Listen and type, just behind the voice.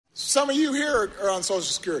Some of you here are on Social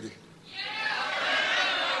Security.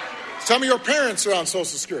 Some of your parents are on Social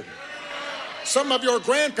Security. Some of your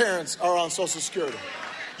grandparents are on Social Security.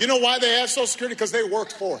 You know why they have Social Security? Because they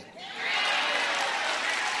worked for it.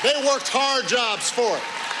 They worked hard jobs for it.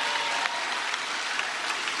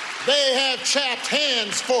 They have chapped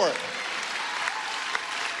hands for it.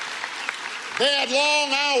 They had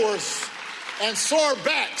long hours and sore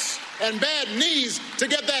backs and bad knees to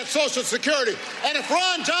get that Social Security. And if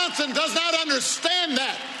Ron Johnson does not understand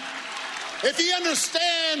that, if he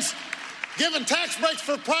understands giving tax breaks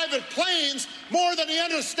for private planes more than he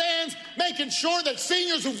understands making sure that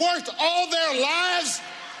seniors who've worked all their lives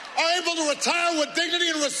are able to retire with dignity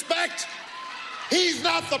and respect, he's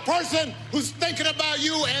not the person who's thinking about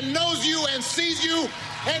you and knows you and sees you,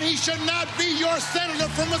 and he should not be your senator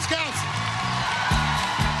from Wisconsin.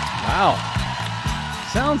 Wow.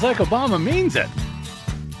 Sounds like Obama means it.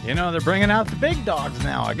 You know, they're bringing out the big dogs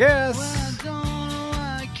now, I guess.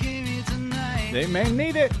 They may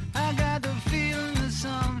need it. I got the feeling that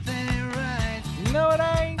something ain't right. No, it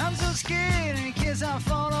ain't. I'm so scared in case I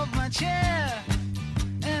fall off my chair.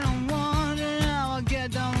 And I'm wondering how I'll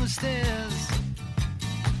get down the stairs.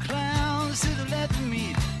 Clowns to the left of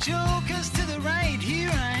me, jokers to the right.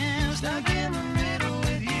 Here I am, stuck in the middle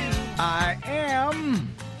with you. I am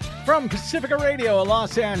from Pacifica Radio in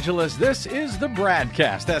Los Angeles. This is the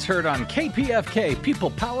BradCast. That's heard on KPFK,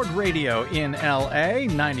 People-Powered Radio in LA,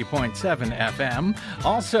 90.7 FM.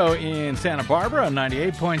 Also in Santa Barbara on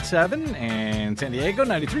 98.7, and San Diego,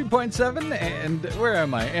 93.7, and where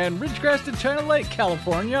am I? And Ridgecrest and China Lake,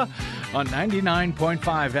 California on 99.5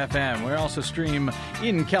 FM. We also stream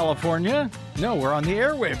in California. No, we're on the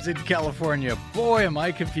airwaves in California. Boy, am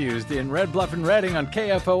I confused. In Red Bluff and Redding on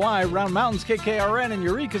KFOI, Round Mountains KKRN, and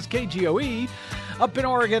Eureka's KGOE. Up in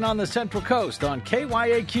Oregon on the Central Coast on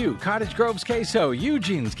KYAQ, Cottage Grove's KSO,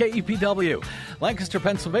 Eugene's KEPW, Lancaster,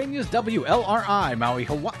 Pennsylvania's WLRI, Maui,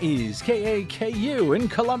 Hawaii's KAKU, in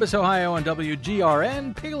Columbus, Ohio on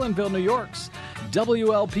WGRN, Palinville, New York's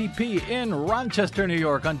WLPP, in Rochester, New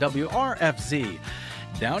York on WRFZ.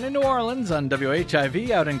 Down in New Orleans on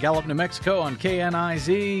WHIV, out in Gallup, New Mexico on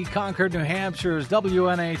KNIZ, Concord, New Hampshire's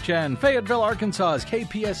WNHN, Fayetteville, Arkansas's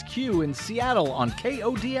KPSQ, in Seattle on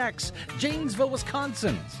KODX, Janesville,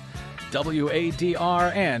 Wisconsin's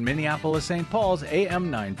WADR, and Minneapolis, St. Paul's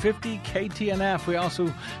AM 950 KTNF. We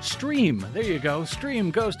also stream, there you go,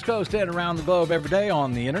 stream coast to coast and around the globe every day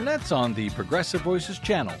on the internets on the Progressive Voices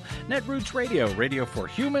channel, Netroots Radio, Radio for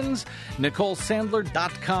Humans,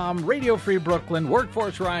 NicoleSandler.com, Radio Free Brooklyn,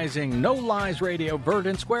 Workforce Rising, No Lies Radio,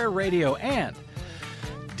 Verdant Square Radio, and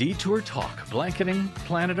Detour Talk, blanketing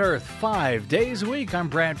planet Earth 5 days a week. I'm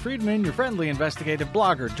Brad Friedman, your friendly investigative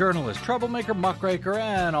blogger, journalist, troublemaker, muckraker,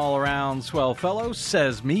 and all-around swell fellow,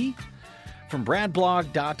 says me, from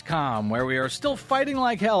bradblog.com, where we are still fighting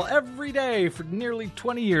like hell every day for nearly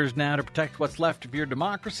 20 years now to protect what's left of your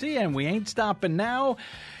democracy, and we ain't stopping now.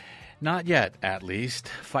 Not yet, at least.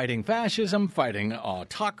 Fighting fascism, fighting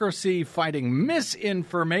autocracy, fighting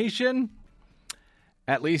misinformation.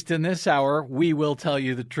 At least in this hour, we will tell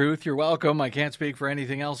you the truth. You're welcome. I can't speak for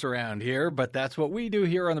anything else around here, but that's what we do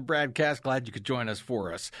here on the BradCast. Glad you could join us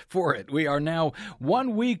for it. We are now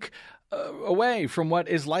 1 week away from what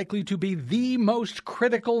is likely to be the most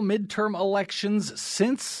critical midterm elections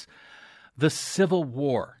since the Civil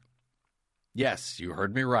War. Yes, you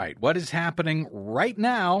heard me right. What is happening right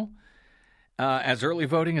now as early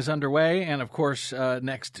voting is underway, and of course,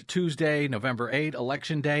 next Tuesday, November 8,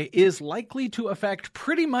 Election Day, is likely to affect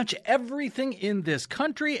pretty much everything in this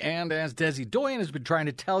country. And as Desi Doyen has been trying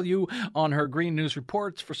to tell you on her Green News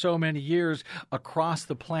reports for so many years, across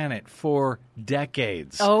the planet for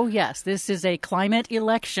decades. Oh, yes. This is a climate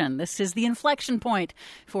election. This is the inflection point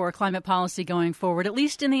for climate policy going forward, at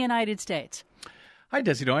least in the United States. Hi,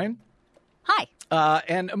 Desi Doyen. Hi.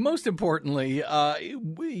 And most importantly,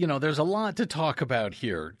 there's a lot to talk about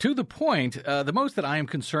here. To the point, the most that I am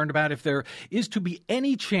concerned about, if there is to be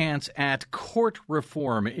any chance at court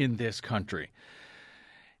reform in this country.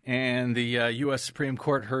 And the U.S. Supreme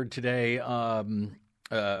Court heard today,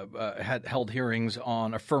 had held hearings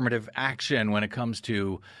on affirmative action when it comes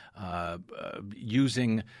to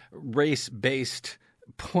using race-based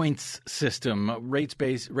points system,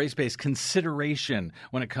 race-based consideration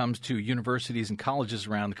when it comes to universities and colleges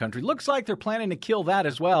around the country. Looks like they're planning to kill that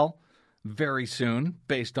as well very soon,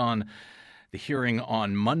 based on the hearing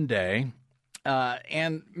on Monday.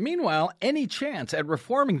 And meanwhile, any chance at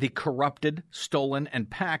reforming the corrupted, stolen, and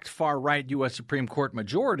packed far-right U.S. Supreme Court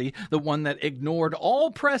majority, the one that ignored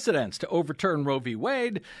all precedents to overturn Roe v.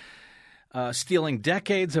 Wade, stealing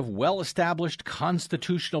decades of well-established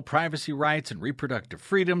constitutional privacy rights and reproductive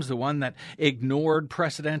freedoms, the one that ignored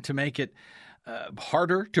precedent to make it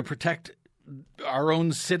harder to protect our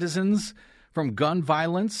own citizens from gun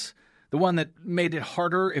violence, the one that made it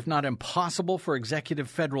harder, if not impossible, for executive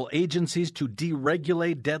federal agencies to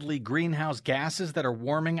deregulate deadly greenhouse gases that are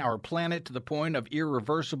warming our planet to the point of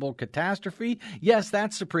irreversible catastrophe. Yes,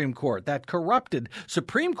 that Supreme Court, that corrupted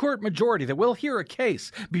Supreme Court majority that will hear a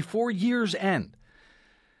case before year's end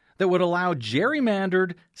that would allow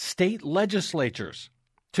gerrymandered state legislatures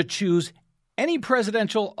to choose any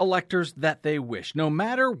presidential electors that they wish, no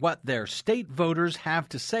matter what their state voters have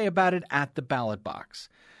to say about it at the ballot box.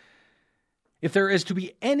 If there is to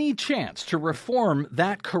be any chance to reform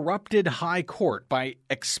that corrupted high court by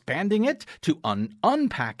expanding it, to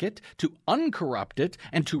unpack it, to uncorrupt it,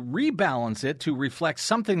 and to rebalance it to reflect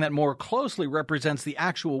something that more closely represents the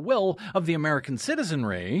actual will of the American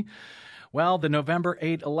citizenry, well, the November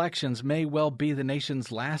 8 elections may well be the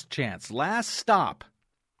nation's last chance, last stop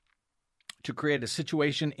to create a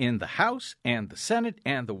situation in the House and the Senate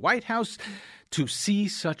and the White House to see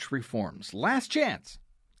such reforms. Last chance.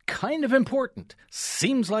 Kind of important.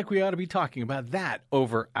 Seems like we ought to be talking about that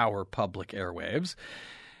over our public airwaves.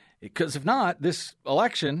 Because if not, this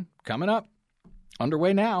election coming up,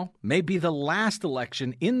 underway now, may be the last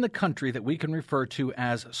election in the country that we can refer to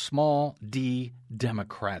as small d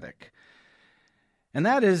democratic. And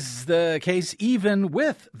that is the case even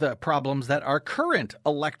with the problems that our current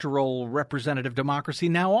electoral representative democracy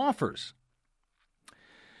now offers.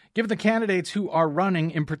 Given the candidates who are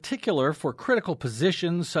running in particular for critical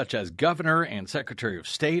positions such as governor and secretary of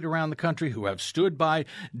state around the country who have stood by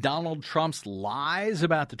Donald Trump's lies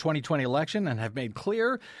about the 2020 election and have made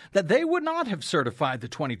clear that they would not have certified the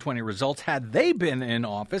 2020 results had they been in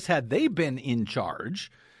office, had they been in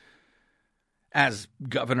charge as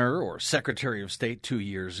governor or secretary of state 2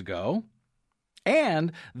 years ago,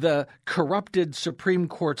 and the corrupted Supreme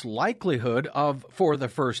Court's likelihood of, for the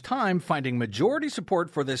first time, finding majority support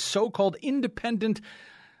for this so-called independent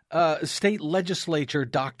state legislature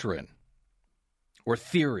doctrine or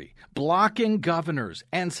theory, blocking governors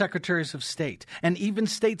and secretaries of state and even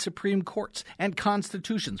state Supreme Courts and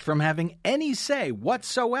constitutions from having any say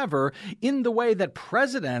whatsoever in the way that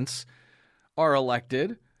presidents are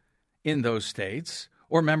elected in those states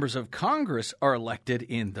or members of Congress are elected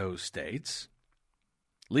in those states,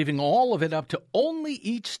 leaving all of it up to only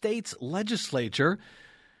each state's legislature.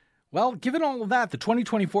 Well, given all of that, the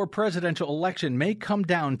 2024 presidential election may come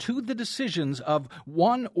down to the decisions of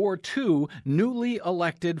one or two newly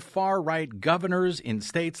elected far-right governors in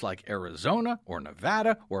states like Arizona or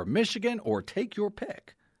Nevada or Michigan, or take your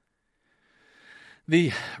pick.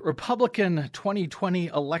 The Republican 2020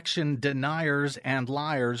 election deniers and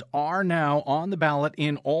liars are now on the ballot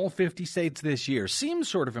in all 50 states this year. Seems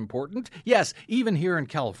sort of important. Yes, even here in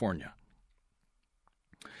California.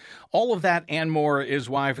 All of that and more is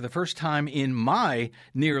why, for the first time in my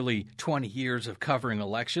nearly 20 years of covering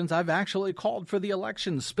elections, I've actually called for the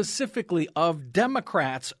elections specifically of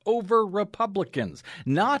Democrats over Republicans,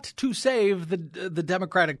 not to save the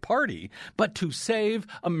Democratic Party, but to save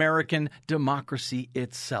American democracy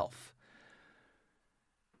itself.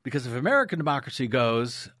 Because if American democracy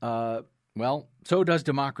goes, well, so does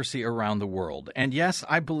democracy around the world. And yes,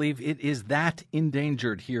 I believe it is that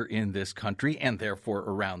endangered here in this country and therefore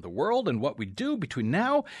around the world. And what we do between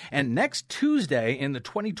now and next Tuesday in the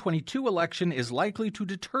 2022 election is likely to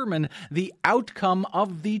determine the outcome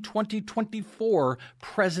of the 2024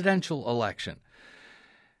 presidential election.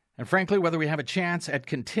 And frankly, whether we have a chance at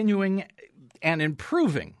continuing and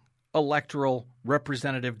improving electoral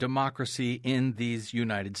representative democracy in these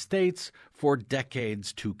United States for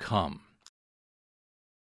decades to come.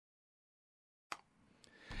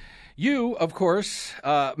 You, of course,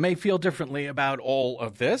 may feel differently about all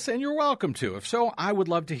of this, and you're welcome to. If so, I would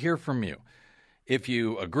love to hear from you. If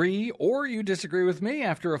you agree or you disagree with me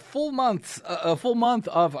after a full month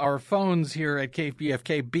of our phones here at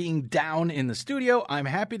KPFK being down in the studio, I'm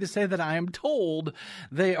happy to say that I am told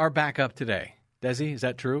they are back up today. Desi, is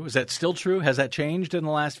that true? Is that still true? Has that changed in the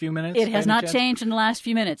last few minutes? It has not changed in the last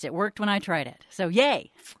few minutes. It worked when I tried it. So yay.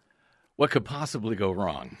 What could possibly go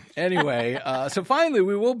wrong? Anyway, so finally,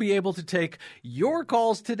 we will be able to take your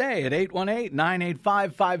calls today at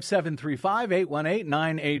 818-985-5735,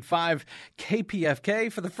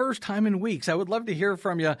 818-985-KPFK. For the first time in weeks, I would love to hear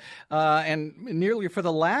from you, and nearly for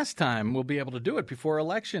the last time, we'll be able to do it before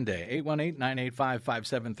Election Day,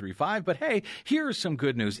 818-985-5735. But hey, here's some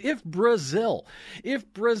good news. If Brazil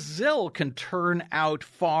can turn out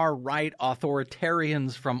far-right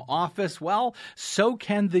authoritarians from office, well, so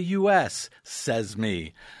can the U.S., says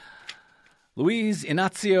me. Luiz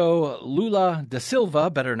Inácio Lula da Silva,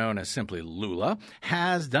 better known as simply Lula,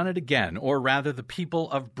 has done it again. Or rather, the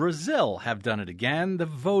people of Brazil have done it again. The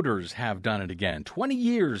voters have done it again. 20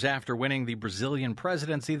 years after winning the Brazilian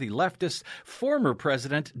presidency, the leftist former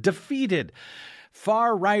president defeated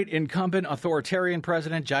far-right incumbent authoritarian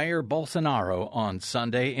President Jair Bolsonaro on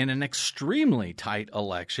Sunday in an extremely tight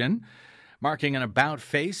election, marking an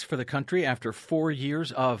about-face for the country after 4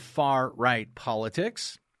 years of far-right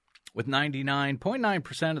politics. With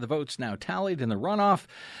 99.9% of the votes now tallied in the runoff,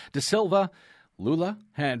 Da Silva, Lula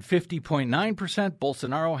had 50.9%,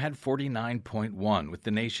 Bolsonaro had 49.1%, with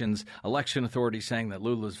the nation's election authority saying that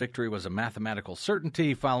Lula's victory was a mathematical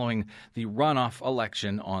certainty following the runoff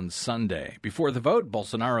election on Sunday. Before the vote,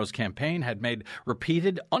 Bolsonaro's campaign had made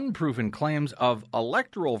repeated, unproven claims of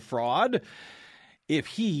electoral fraud if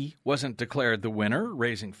he wasn't declared the winner,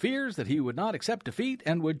 raising fears that he would not accept defeat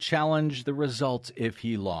and would challenge the results if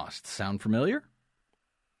he lost. Sound familiar?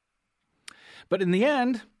 But in the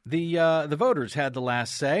end, the voters had the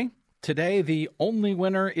last say. Today, the only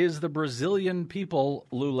winner is the Brazilian people,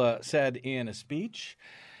 Lula said in a speech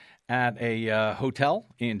at a hotel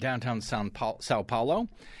in downtown Sao Paulo.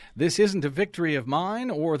 This isn't a victory of mine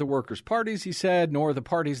or the workers' parties, he said, nor the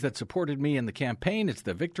parties that supported me in the campaign. It's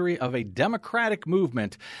the victory of a democratic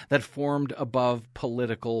movement that formed above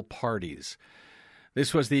political parties.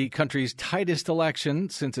 This was the country's tightest election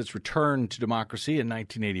since its return to democracy in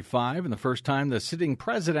 1985, and the first time the sitting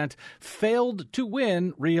president failed to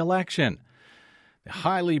win re-election. The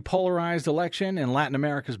highly polarized election in Latin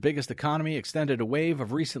America's biggest economy extended a wave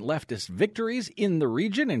of recent leftist victories in the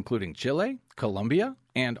region, including Chile, Colombia,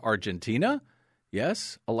 and Argentina.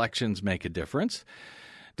 Yes, elections make a difference.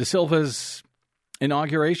 Da Silva's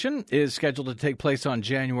inauguration is scheduled to take place on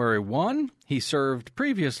January 1. He served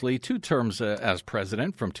previously 2 terms as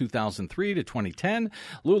president from 2003 to 2010.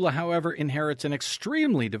 Lula, however, inherits an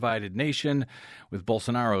extremely divided nation, with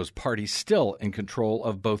Bolsonaro's party still in control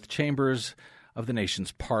of both chambers of the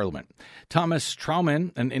nation's parliament. Thomas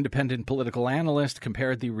Trauman, an independent political analyst,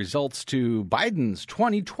 compared the results to Biden's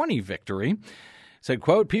 2020 victory. Said,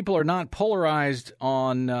 quote, people are not polarized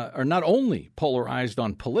on, or not only polarized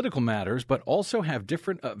on political matters, but also have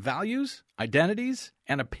different values, identities,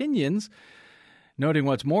 and opinions. Noting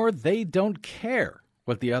what's more, they don't care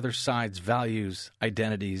what the other side's values,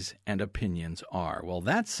 identities, and opinions are. Well,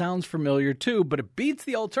 that sounds familiar, too, but it beats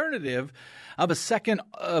the alternative of a second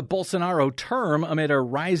Bolsonaro term amid a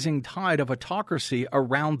rising tide of autocracy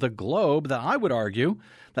around the globe that I would argue,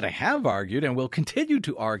 that I have argued and will continue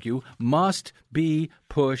to argue, must be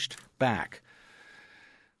pushed back.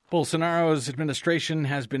 Bolsonaro's administration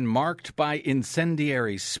has been marked by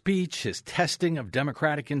incendiary speech, his testing of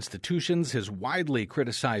democratic institutions, his widely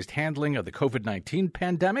criticized handling of the COVID-19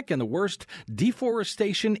 pandemic, and the worst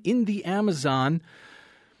deforestation in the Amazon,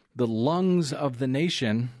 the lungs of the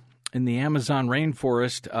nation. In the Amazon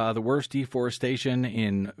rainforest, the worst deforestation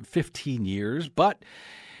in 15 years. But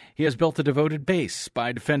he has built a devoted base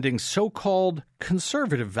by defending so-called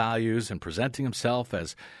conservative values and presenting himself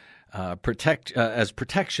as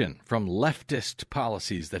protection from leftist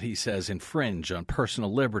policies that he says infringe on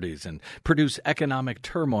personal liberties and produce economic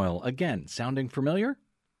turmoil. Again, sounding familiar?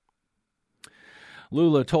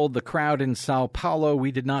 Lula told the crowd in Sao Paulo,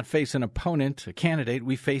 we did not face an opponent, a candidate.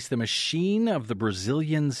 We faced the machine of the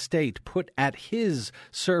Brazilian state put at his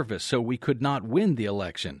service, so we could not win the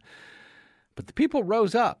election. But the people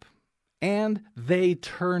rose up, and they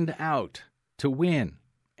turned out to win.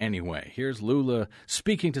 Anyway, here's Lula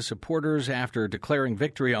speaking to supporters after declaring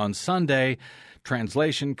victory on Sunday.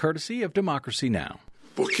 Translation courtesy of Democracy Now!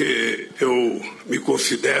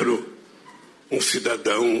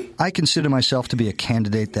 I consider myself to be a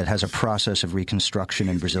candidate that has a process of reconstruction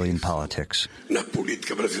in Brazilian politics.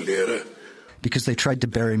 Because they tried to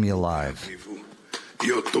bury me alive.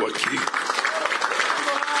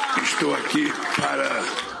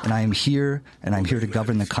 And I am here, and I'm here to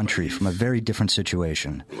govern the country from a very different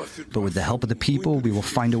situation. But with the help of the people, we will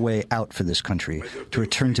find a way out for this country, to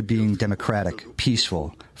return to being democratic,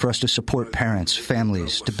 peaceful, for us to support parents,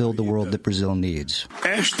 families, to build the world that Brazil needs.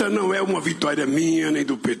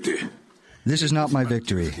 This is not my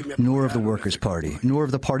victory, nor of the Workers' Party, nor of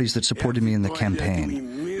the parties that supported me in the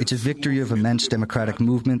campaign. It's a victory of immense democratic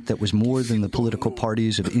movement that was more than the political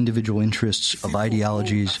parties of individual interests, of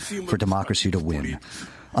ideologies, for democracy to win.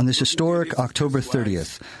 On this historic October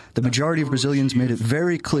 30th, the majority of Brazilians made it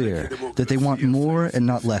very clear that they want more and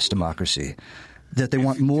not less democracy, that they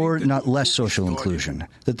want more, not less social inclusion,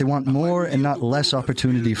 that they want more and not less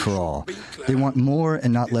opportunity for all. They want more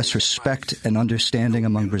and not less respect and understanding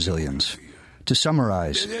among Brazilians. To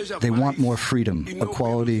summarize, they want more freedom,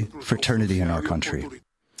 equality, fraternity in our country.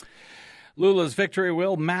 Lula's victory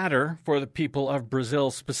will matter for the people of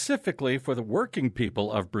Brazil, specifically for the working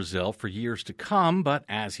people of Brazil for years to come. But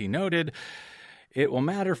as he noted, it will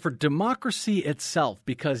matter for democracy itself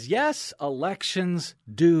because, yes, elections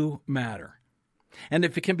do matter. And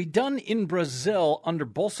if it can be done in Brazil under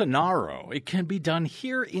Bolsonaro, it can be done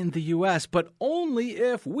here in the U.S., but only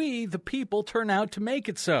if we, the people, turn out to make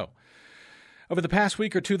it so. Over the past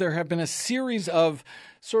week or two, there have been a series of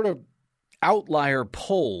sort of outlier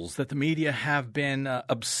polls that the media have been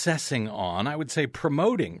obsessing on, I would say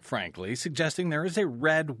promoting, frankly, suggesting there is a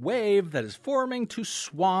red wave that is forming to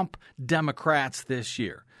swamp Democrats this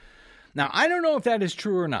year. Now, I don't know if that is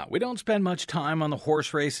true or not. We don't spend much time on the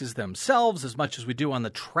horse races themselves as much as we do on the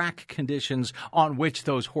track conditions on which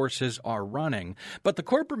those horses are running. But the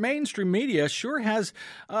corporate mainstream media sure has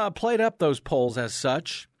played up those polls as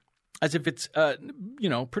such, as if it's,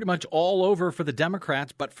 pretty much all over for the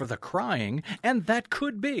Democrats, but for the crying, and that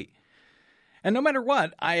could be. And no matter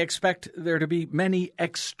what, I expect there to be many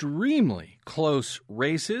extremely close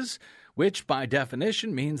races, which by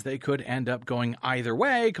definition means they could end up going either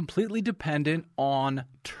way, completely dependent on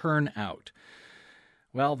turnout.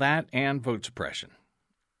 Well, that and vote suppression.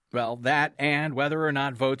 Well, that and whether or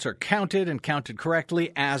not votes are counted and counted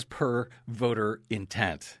correctly as per voter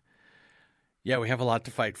intent. Yeah, we have a lot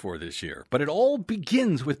to fight for this year, but it all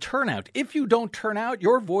begins with turnout. If you don't turn out,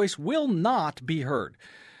 your voice will not be heard.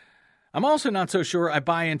 I'm also not so sure I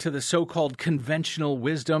buy into the so-called conventional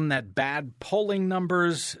wisdom that bad polling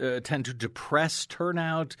numbers tend to depress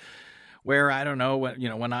turnout. Where I don't know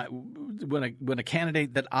when a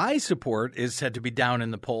candidate that I support is said to be down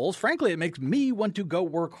in the polls, frankly, it makes me want to go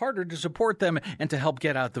work harder to support them and to help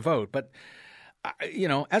get out the vote. But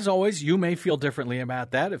as always, you may feel differently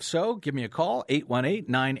about that. If so, give me a call,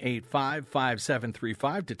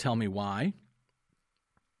 818-985-5735 to tell me why.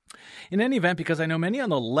 In any event, because I know many on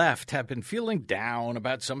the left have been feeling down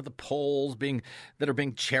about some of the polls that are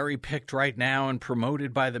being cherry-picked right now and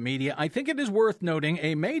promoted by the media, I think it is worth noting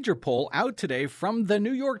a major poll out today from the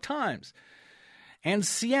New York Times and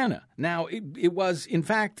Siena. Now, it was, in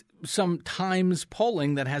fact, some Times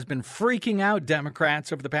polling that has been freaking out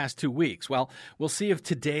Democrats over the past 2 weeks. Well, we'll see if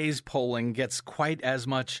today's polling gets quite as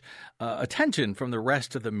much attention from the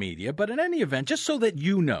rest of the media. But in any event, just so that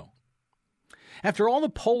you know, after all the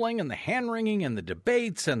polling and the hand-wringing and the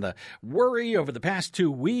debates and the worry over the past 2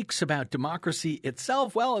 weeks about democracy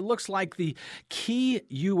itself, well, it looks like the key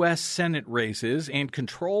U.S. Senate races and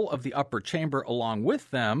control of the upper chamber along with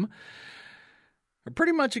them are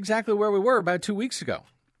pretty much exactly where we were about 2 weeks ago.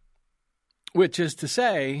 Which is to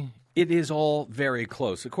say, it is all very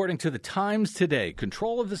close. According to the Times today,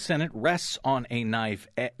 control of the Senate rests on a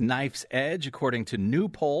knife's edge, according to new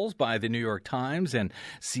polls by the New York Times and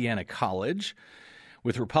Siena College,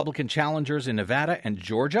 with Republican challengers in Nevada and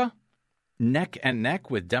Georgia neck and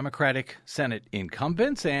neck with Democratic Senate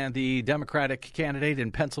incumbents, and the Democratic candidate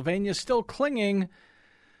in Pennsylvania still clinging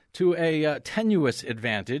to a tenuous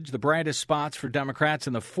advantage. The brightest spots for Democrats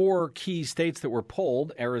in the 4 key states that were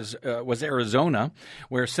polled was Arizona,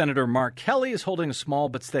 where Senator Mark Kelly is holding a small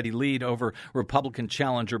but steady lead over Republican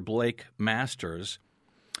challenger Blake Masters.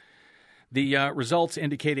 The results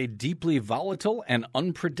indicate a deeply volatile and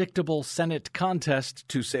unpredictable Senate contest,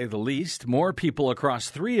 to say the least. More people across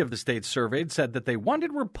 3 of the states surveyed said that they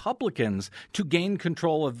wanted Republicans to gain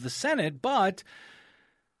control of the Senate, but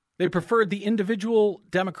they preferred the individual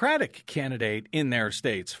Democratic candidate in their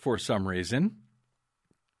states for some reason.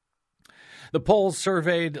 The polls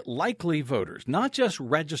surveyed likely voters, not just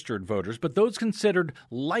registered voters, but those considered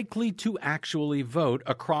likely to actually vote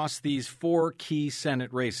across these 4 key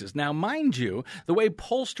Senate races. Now, mind you, the way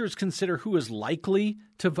pollsters consider who is likely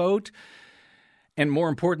to vote, and more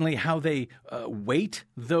importantly, how they weight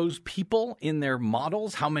those people in their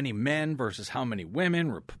models, how many men versus how many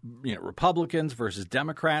women, Republicans versus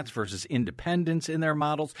Democrats versus independents in their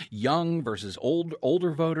models, young versus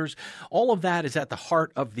older voters. All of that is at the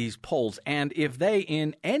heart of these polls. And if they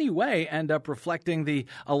in any way end up reflecting the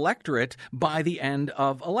electorate by the end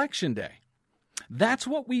of Election Day, that's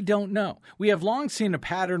what we don't know. We have long seen a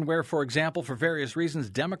pattern where, for example, for various reasons,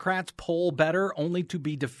 Democrats poll better only to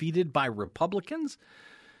be defeated by Republicans.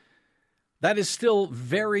 That is still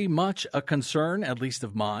very much a concern, at least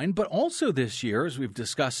of mine. But also this year, as we've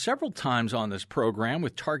discussed several times on this program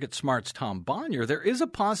with Target Smart's Tom Bonnier, there is a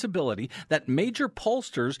possibility that major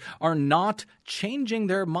pollsters are not changing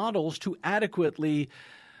their models to adequately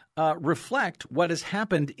reflect what has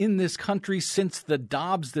happened in this country since the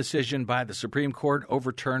Dobbs decision by the Supreme Court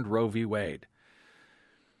overturned Roe v. Wade.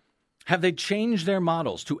 Have they changed their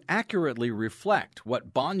models to accurately reflect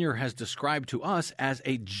what Bonnier has described to us as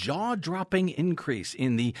a jaw-dropping increase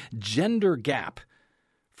in the gender gap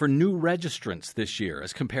for new registrants this year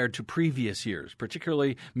as compared to previous years,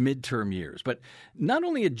 particularly midterm years? But not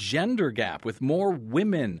only a gender gap with more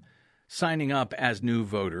women signing up as new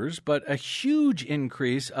voters, but a huge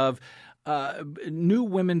increase of new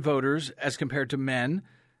women voters as compared to men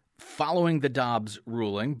following the Dobbs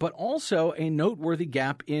ruling, but also a noteworthy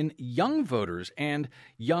gap in young voters and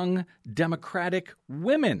young Democratic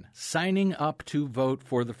women signing up to vote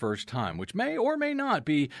for the first time, which may or may not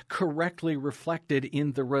be correctly reflected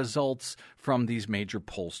in the results from these major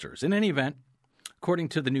pollsters. In any event, according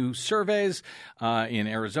to the new surveys in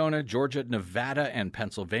Arizona, Georgia, Nevada, and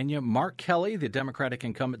Pennsylvania, Mark Kelly, the Democratic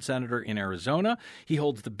incumbent senator in Arizona, he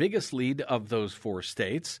holds the biggest lead of those four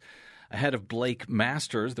states, ahead of Blake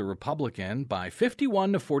Masters, the Republican, by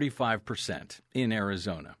 51 to 45% in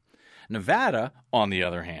Arizona. Nevada, on the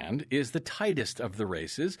other hand, is the tightest of the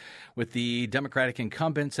races, with the Democratic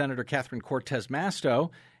incumbent, Senator Catherine Cortez Masto,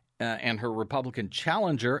 and her Republican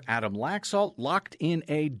challenger, Adam Laxalt, locked in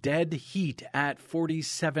a dead heat at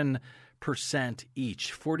 47%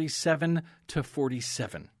 each, 47 to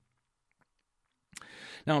 47.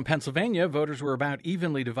 Now, in Pennsylvania, voters were about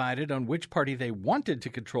evenly divided on which party they wanted to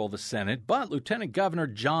control the Senate, but Lieutenant Governor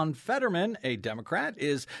John Fetterman, a Democrat,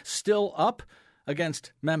 is still up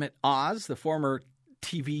against Mehmet Oz, the former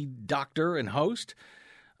TV doctor and host,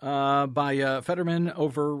 by Fetterman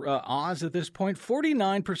over Oz at this point,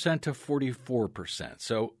 49% to 44%.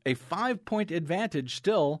 So a 5-point advantage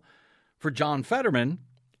still for John Fetterman,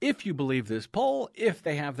 if you believe this poll, if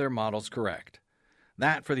they have their models correct.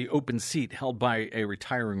 That for the open seat held by a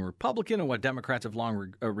retiring Republican and what Democrats have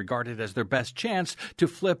long regarded as their best chance to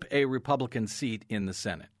flip a Republican seat in the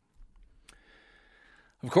Senate.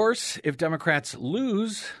 Of course, if Democrats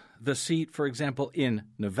lose the seat, for example, in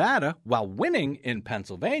Nevada, while winning in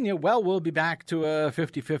Pennsylvania, well, we'll be back to a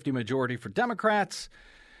 50-50 majority for Democrats,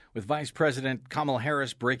 with Vice President Kamala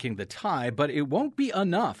Harris breaking the tie. But it won't be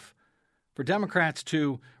enough for Democrats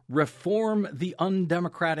to reform the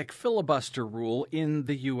undemocratic filibuster rule in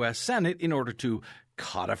the U.S. Senate in order to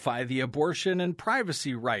codify the abortion and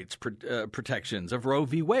privacy rights protections of Roe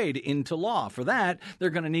v. Wade into law. For that, they're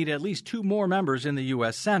going to need at least 2 more members in the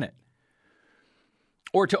U.S. Senate.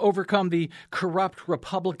 Or to overcome the corrupt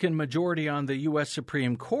Republican majority on the U.S.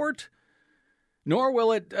 Supreme Court. Nor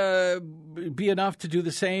will it be enough to do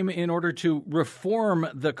the same in order to reform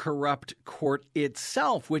the corrupt court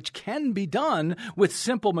itself, which can be done with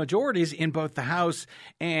simple majorities in both the House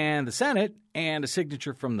and the Senate and a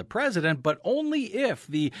signature from the president, but only if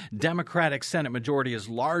the Democratic Senate majority is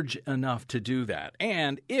large enough to do that.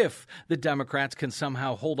 And if the Democrats can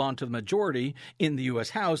somehow hold on to the majority in the U.S.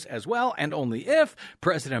 House as well, and only if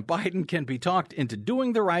President Biden can be talked into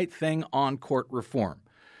doing the right thing on court reform.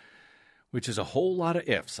 Which is a whole lot of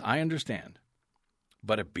ifs, I understand,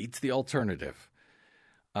 but it beats the alternative.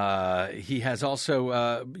 He has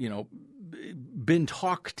also, been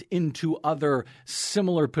talked into other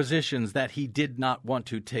similar positions that he did not want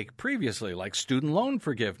to take previously, like student loan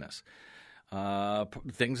forgiveness,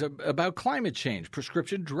 things about climate change,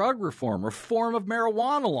 prescription drug reform, reform of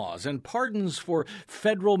marijuana laws, and pardons for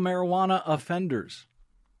federal marijuana offenders.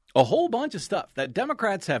 A whole bunch of stuff that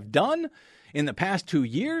Democrats have done in the past 2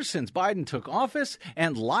 years since Biden took office,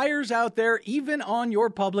 and liars out there, even on your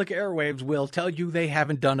public airwaves, will tell you they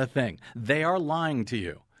haven't done a thing. They are lying to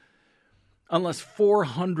you. Unless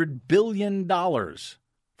 $400 billion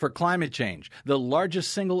for climate change, the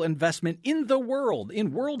largest single investment in the world,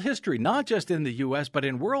 in world history, not just in the U.S., but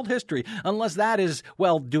in world history, unless that is,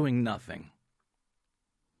 well, doing nothing.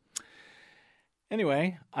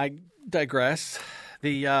 Anyway, I digress.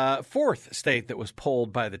 The fourth state that was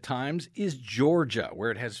polled by the Times is Georgia, where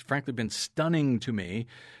it has frankly been stunning to me,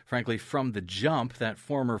 frankly, from the jump that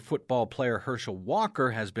former football player Herschel Walker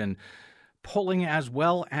has been polling as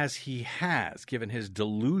well as he has, given his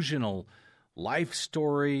delusional life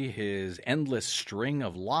story, his endless string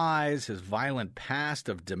of lies, his violent past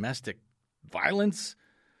of domestic violence,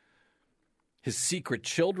 his secret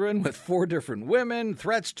children with 4 different women,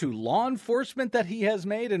 threats to law enforcement that he has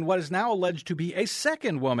made, and what is now alleged to be a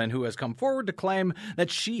second woman who has come forward to claim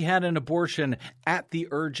that she had an abortion at the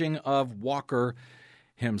urging of Walker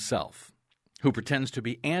himself, who pretends to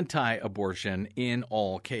be anti-abortion in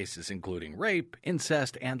all cases, including rape,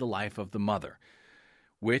 incest, and the life of the mother,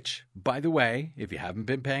 which, by the way, if you haven't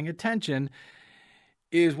been paying attention,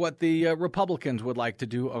 is what the Republicans would like to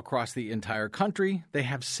do across the entire country. They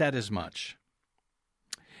have said as much.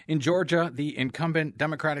 In Georgia, the incumbent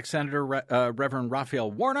Democratic Senator, Reverend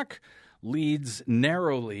Raphael Warnock, leads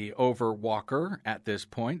narrowly over Walker at this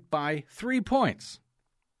point by 3 points,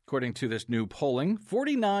 according to this new polling,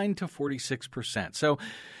 49 to 46%. So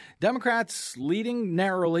Democrats leading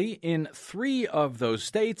narrowly in 3 of those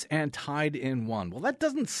states and tied in 1. Well, that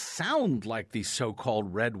doesn't sound like the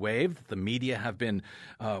so-called red wave that the media have been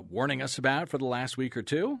warning us about for the last week or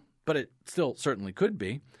two, but it still certainly could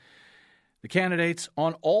be. The candidates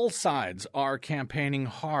on all sides are campaigning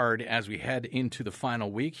hard as we head into the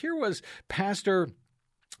final week. Here was Pastor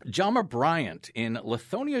Jama Bryant in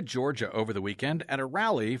Lithonia, Georgia over the weekend at a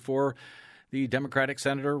rally for the Democratic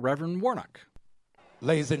Senator Reverend Warnock.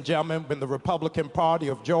 Ladies and gentlemen, when the Republican Party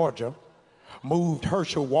of Georgia moved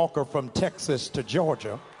Herschel Walker from Texas to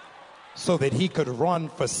Georgia so that he could run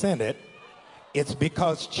for Senate, it's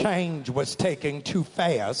because change was taking too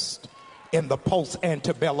fast in the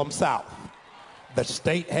post-antebellum South. The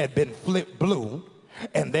state had been flipped blue,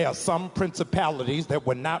 and there are some principalities that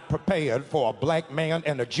were not prepared for a black man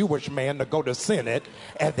and a Jewish man to go to Senate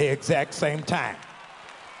at the exact same time.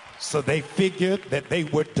 So they figured that they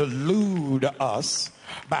would delude us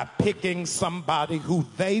by picking somebody who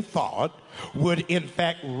they thought would in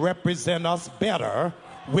fact represent us better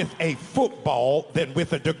with a football than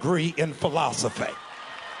with a degree in philosophy.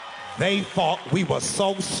 They thought we were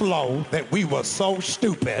so slow, that we were so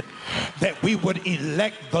stupid, that we would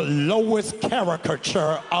elect the lowest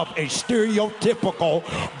caricature of a stereotypical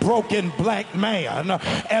broken black man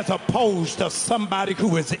as opposed to somebody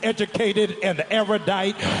who is educated and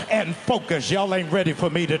erudite and focused. Y'all ain't ready for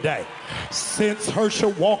me today. Since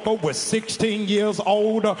Herschel Walker was 16 years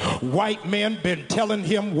old, white men been telling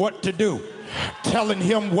him what to do, telling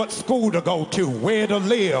him what school to go to, where to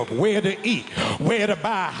live, where to eat, where to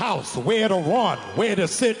buy a house, where to run, where to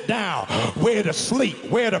sit down, where to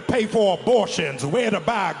sleep, where to pay for abortions, where to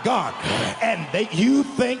buy a gun. And you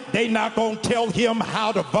think they not going to tell him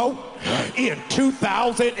how to vote? In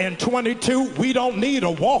 2022, we don't need a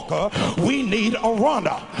walker, we need a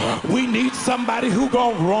runner. We need somebody who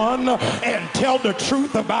gonna run and tell the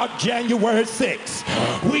truth about January 6th.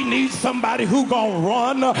 We need somebody who gonna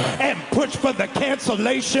run and push for the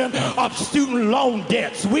cancellation of student loan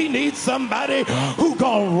debts. We need somebody who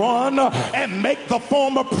gonna run and make the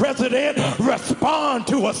former president respond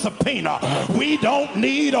to a subpoena. We don't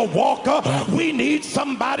need a walker, we need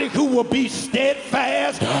somebody who will be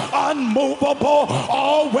steadfast, unmovable,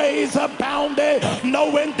 always abounding,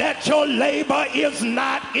 knowing that your labor is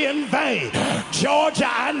not in vain. Georgia,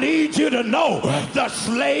 I need you to know the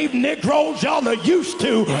slave Negroes y'all are used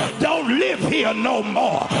to don't live here no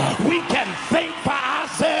more. We can think for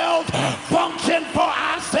ourselves, function for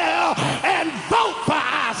ourselves, and vote for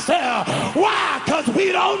ourselves. Why? Because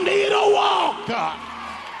we don't need a walker.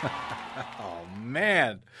 Oh,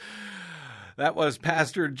 man. That was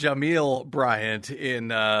Pastor Jamil Bryant in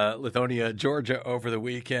Lithonia, Georgia over the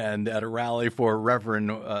weekend at a rally for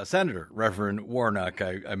Senator Reverend Warnock.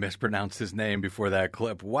 I mispronounced his name before that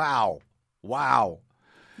clip. Wow.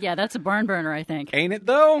 Yeah, that's a barn burner, I think. Ain't it,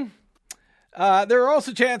 though? There are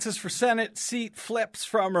also chances for Senate seat flips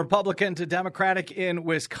from Republican to Democratic in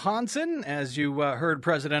Wisconsin. As you heard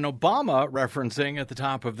President Obama referencing at the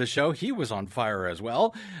top of the show, he was on fire as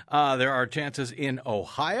well. There are chances in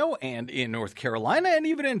Ohio and in North Carolina and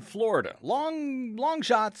even in Florida. Long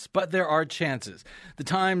shots, but there are chances. The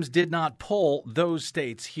Times did not poll those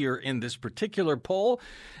states here in this particular poll,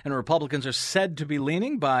 and Republicans are said to be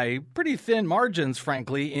leaning by pretty thin margins,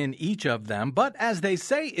 frankly, in each of them. But as they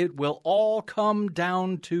say, it will all come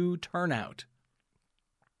down to turnout.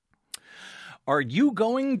 Are you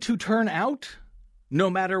going to turn out, no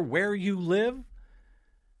matter where you live?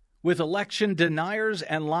 With election deniers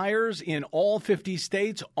and liars in all 50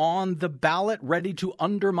 states on the ballot, ready to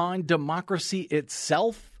undermine democracy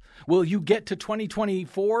itself? Will you get to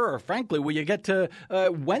 2024, or frankly, will you get to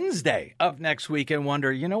Wednesday of next week and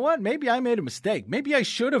wonder, you know what, maybe I made a mistake. Maybe I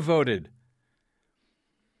should have voted.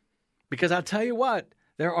 Because I'll tell you what,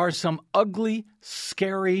 there are some ugly,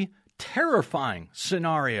 scary, terrifying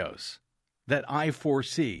scenarios that I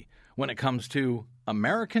foresee when it comes to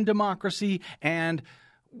American democracy and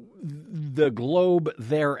the globe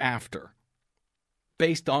thereafter,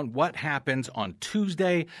 based on what happens on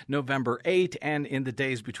Tuesday, November 8th, and in the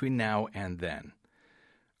days between now and then.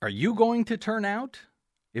 Are you going to turn out?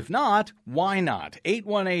 If not, why not?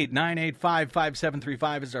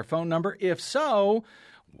 818-985-5735 is our phone number. If so,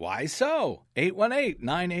 why so?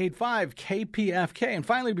 818-985-KPFK. And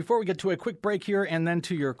finally, before we get to a quick break here and then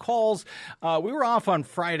to your calls, we were off on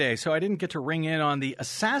Friday, so I didn't get to ring in on the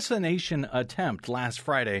assassination attempt last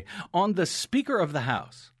Friday on the Speaker of the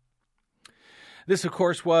House. This, of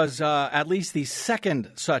course, was at least the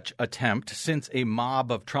second such attempt since a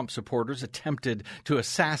mob of Trump supporters attempted to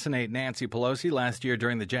assassinate Nancy Pelosi last year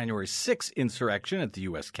during the January 6th insurrection at the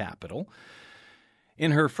U.S. Capitol.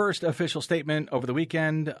 In her first official statement over the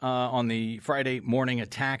weekend on the Friday morning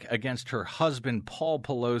attack against her husband, Paul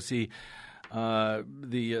Pelosi,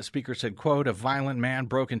 the speaker said, quote, "A violent man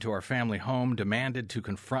broke into our family home, demanded to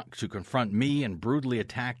confront me, and brutally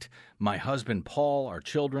attacked my husband, Paul. Our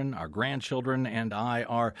children, our grandchildren, and I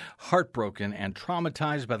are heartbroken and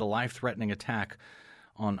traumatized by the life-threatening attack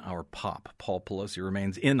on our pop." Paul Pelosi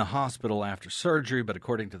remains in the hospital after surgery, but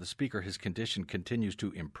according to the speaker, his condition continues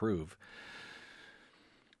to improve.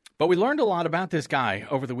 But we learned a lot about this guy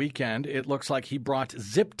over the weekend. It looks like he brought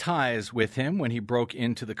zip ties with him when he broke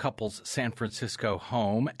into the couple's San Francisco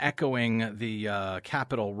home, echoing the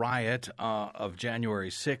Capitol riot of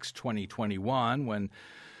January 6, 2021, when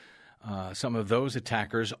some of those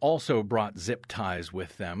attackers also brought zip ties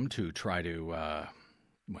with them to try to,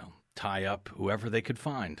 tie up whoever they could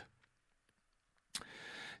find.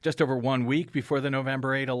 Just over 1 week before the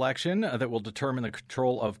November 8 election that will determine the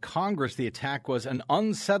control of Congress, the attack was an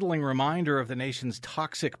unsettling reminder of the nation's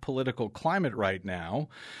toxic political climate right now.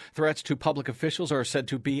 Threats to public officials are said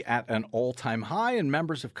to be at an all-time high, and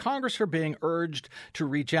members of Congress are being urged to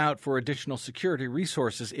reach out for additional security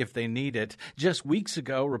resources if they need it. Just weeks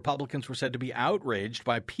ago, Republicans were said to be outraged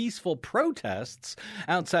by peaceful protests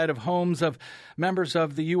outside of homes of members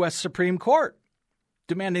of the U.S. Supreme Court,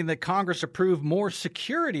 demanding that Congress approve more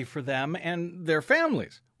security for them and their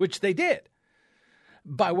families, which they did.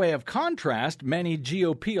 By way of contrast, many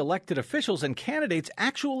GOP elected officials and candidates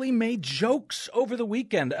actually made jokes over the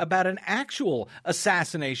weekend about an actual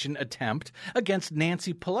assassination attempt against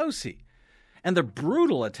Nancy Pelosi and the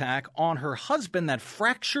brutal attack on her husband that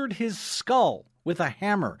fractured his skull with a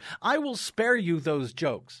hammer. I will spare you those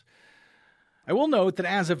jokes. I will note that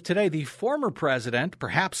as of today, the former president,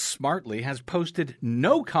 perhaps smartly, has posted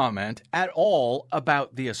no comment at all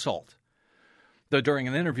about the assault. Though during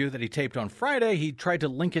an interview that he taped on Friday, he tried to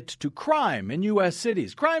link it to crime in U.S.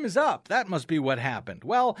 cities. Crime is up. That must be what happened.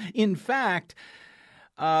 Well, in fact,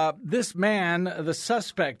 this man, the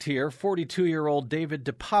suspect here, 42-year-old David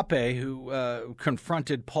DePape, who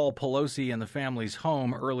confronted Paul Pelosi in the family's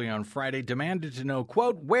home early on Friday, demanded to know,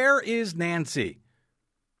 quote, "Where is Nancy?"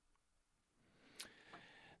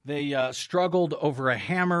 They struggled over a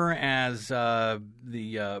hammer as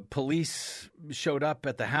the police showed up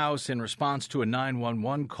at the house in response to a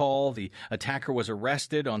 911 call. The attacker was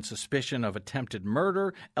arrested on suspicion of attempted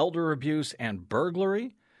murder, elder abuse, and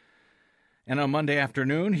burglary. And on Monday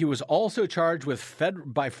afternoon, he was also charged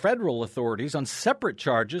by federal authorities on separate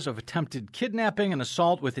charges of attempted kidnapping and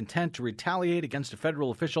assault with intent to retaliate against a federal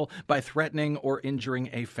official by threatening or injuring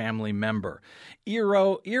a family member.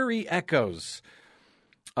 Eerie echoes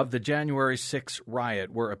of the January 6 riot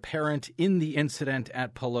were apparent in the incident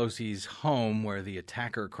at Pelosi's home, where the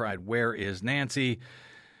attacker cried, "Where is Nancy?"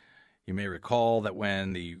 You may recall that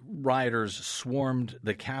when the rioters swarmed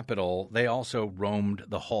the Capitol, they also roamed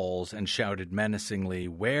the halls and shouted menacingly,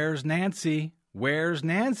 "Where's Nancy? Where's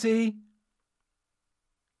Nancy?"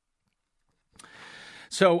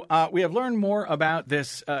 So we have learned more about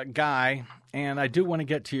this guy, and I do want to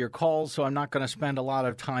get to your calls, so I'm not going to spend a lot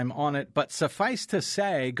of time on it. But suffice to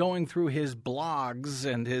say, going through his blogs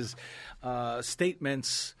and his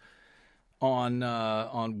statements on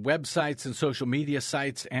websites and social media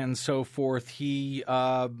sites and so forth, he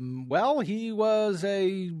was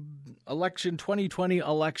a 2020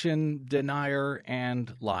 election denier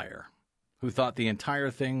and liar who thought the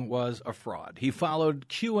entire thing was a fraud. He followed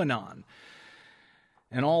QAnon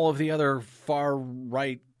and all of the other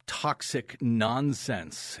far-right toxic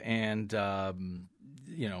nonsense and,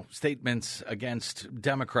 statements against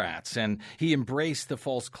Democrats. And he embraced the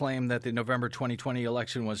false claim that the November 2020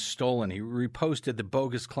 election was stolen. He reposted the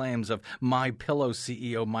bogus claims of MyPillow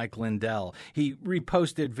CEO Mike Lindell. He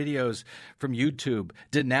reposted videos from YouTube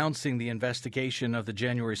denouncing the investigation of the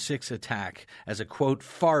January 6 attack as a, quote,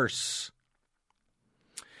 farce.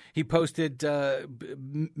 He posted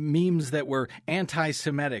memes that were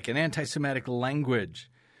anti-Semitic and anti-Semitic language.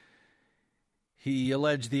 He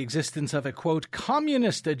alleged the existence of a, quote,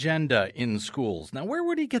 communist agenda in schools. Now, where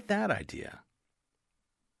would he get that idea?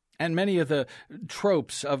 And many of the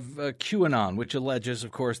tropes of QAnon, which alleges,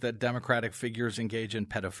 of course, that Democratic figures engage in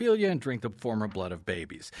pedophilia and drink the former blood of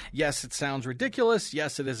babies. Yes, it sounds ridiculous.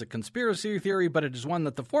 Yes, it is a conspiracy theory, but it is one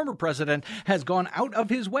that the former president has gone out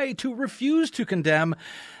of his way to refuse to condemn.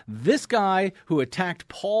 This guy who attacked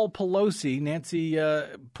Paul Pelosi, Nancy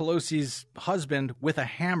Pelosi's husband, with a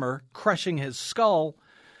hammer, crushing his skull,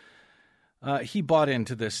 He bought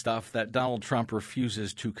into this stuff that Donald Trump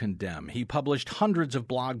refuses to condemn. He published hundreds of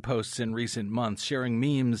blog posts in recent months sharing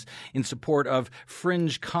memes in support of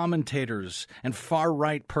fringe commentators and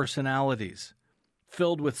far-right personalities,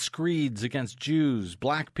 filled with screeds against Jews,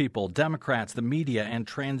 black people, Democrats, the media, and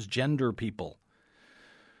transgender people.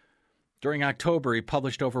 During October, he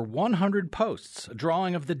published over 100 posts, a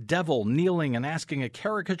drawing of the devil kneeling and asking a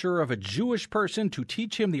caricature of a Jewish person to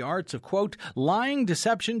teach him the arts of, quote, lying,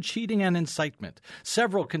 deception, cheating, and incitement.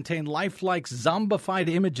 Several contain lifelike zombified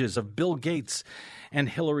images of Bill Gates and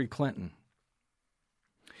Hillary Clinton.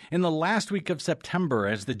 In the last week of September,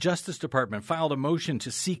 as the Justice Department filed a motion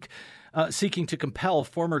to seeking to compel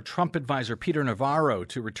former Trump advisor Peter Navarro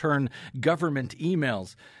to return government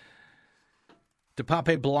emails,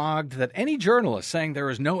 DePape blogged that any journalist saying there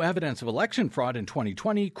is no evidence of election fraud in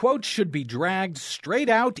 2020, quote, should be dragged straight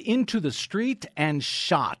out into the street and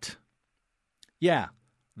shot. Yeah,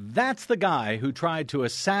 that's the guy who tried to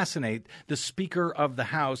assassinate the Speaker of the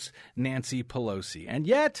House, Nancy Pelosi. And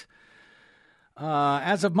yet,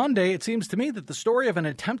 as of Monday, it seems to me that the story of an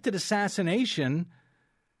attempted assassination,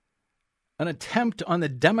 an attempt on the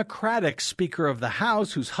Democratic Speaker of the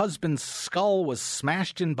House, whose husband's skull was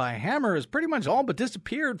smashed in by a hammer, has pretty much all but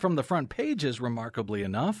disappeared from the front pages, remarkably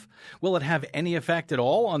enough. Will it have any effect at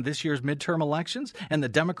all on this year's midterm elections and the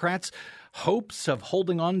Democrats' hopes of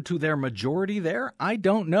holding on to their majority there? I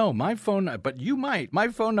don't know. But you might. My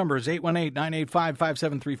phone number is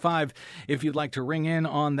 818-985-5735 if you'd like to ring in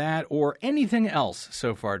on that or anything else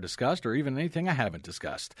so far discussed, or even anything I haven't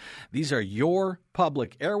discussed. These are your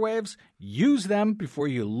public airwaves. Use them before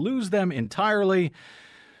you lose them entirely.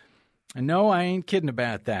 And no, I ain't kidding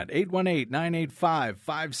about that.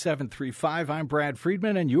 818-985-5735. I'm Brad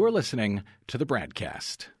Friedman, and you're listening to the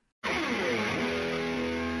Bradcast.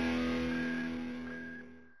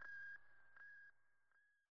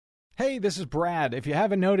 Hey, this is Brad. If you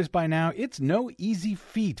haven't noticed by now, it's no easy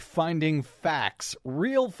feat finding facts,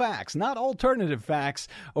 real facts, not alternative facts,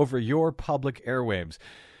 over your public airwaves.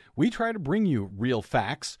 We try to bring you real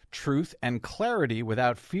facts, truth, and clarity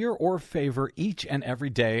without fear or favor each and every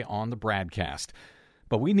day on the Bradcast.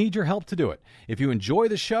 But we need your help to do it. If you enjoy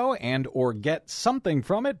the show and or get something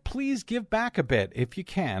from it, please give back a bit if you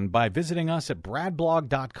can by visiting us at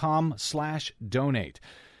bradblog.com/donate.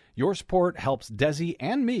 Your support helps Desi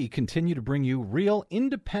and me continue to bring you real,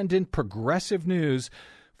 independent, progressive news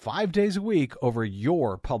 5 days a week over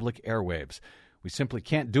your public airwaves. We simply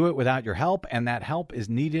can't do it without your help, and that help is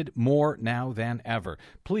needed more now than ever.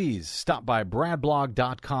 Please stop by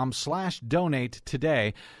bradblog.com/donate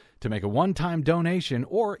today to make a one-time donation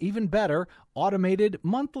or, even better, automated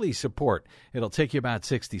monthly support. It'll take you about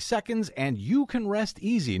 60 seconds, and you can rest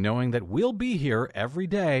easy knowing that we'll be here every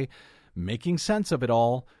day making sense of it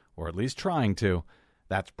all, or at least trying to.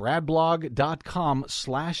 That's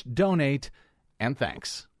bradblog.com/donate, and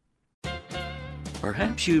thanks.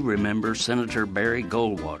 Perhaps you remember Senator Barry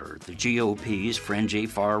Goldwater, the GOP's fringy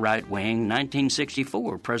far-right wing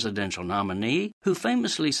 1964 presidential nominee, who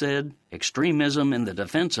famously said, "Extremism in the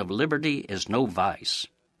defense of liberty is no vice."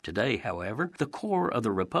 Today, however, the core of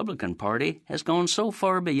the Republican Party has gone so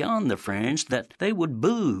far beyond the fringe that they would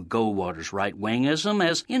boo Goldwater's right-wingism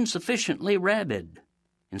as insufficiently rabid.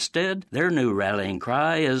 Instead, their new rallying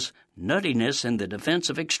cry is, "Nuttiness in the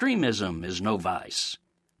defense of extremism is no vice."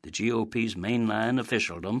 The GOP's mainline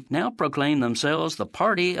officialdom now proclaim themselves the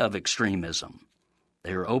party of extremism.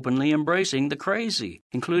 They are openly embracing the crazy,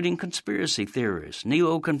 including conspiracy theorists,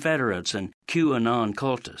 neo-Confederates, and QAnon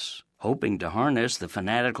cultists, hoping to harness the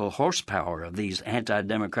fanatical horsepower of these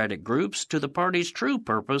anti-democratic groups to the party's true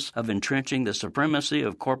purpose of entrenching the supremacy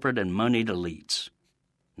of corporate and moneyed elites.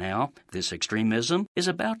 Now, this extremism is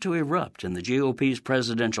about to erupt in the GOP's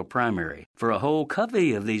presidential primary, for a whole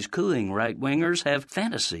covey of these cooing right-wingers have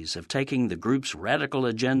fantasies of taking the group's radical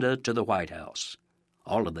agenda to the White House.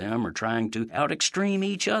 All of them are trying to out-extreme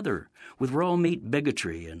each other with raw-meat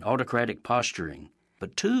bigotry and autocratic posturing.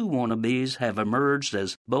 But two wannabes have emerged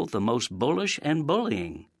as both the most bullish and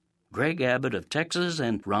bullying: Greg Abbott of Texas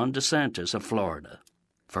and Ron DeSantis of Florida.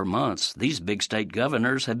 For months, these big state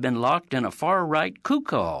governors have been locked in a far-right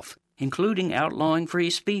cook-off, including outlawing free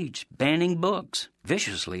speech, banning books,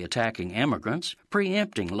 viciously attacking immigrants,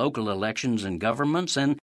 preempting local elections and governments,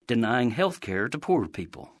 and denying health care to poor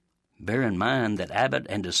people. Bear in mind that Abbott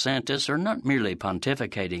and DeSantis are not merely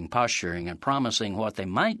pontificating, posturing, and promising what they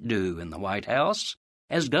might do in the White House.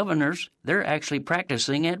 As governors, they're actually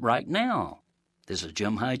practicing it right now. This is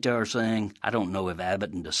Jim Hightower saying, I don't know if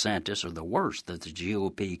Abbott and DeSantis are the worst that the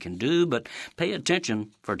GOP can do, but pay attention,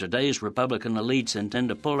 for today's Republican elites intend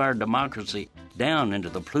to pull our democracy down into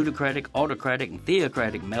the plutocratic, autocratic, and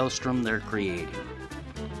theocratic maelstrom they're creating.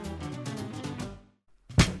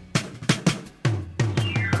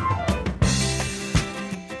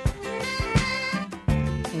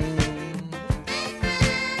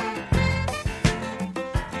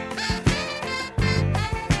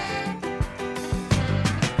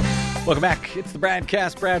 Welcome back. It's the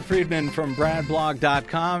Bradcast. Brad Friedman from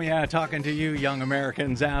BradBlog.com. Yeah, talking to you young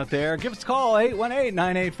Americans out there. Give us a call,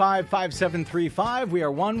 818-985-5735. We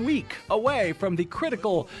are 1 week away from the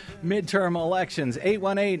critical midterm elections.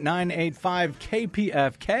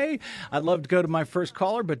 818-985-KPFK. I'd love to go to my first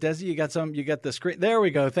caller, but Desi, you got the screen. There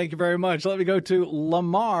we go. Thank you very much. Let me go to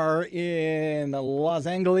Lamar in Los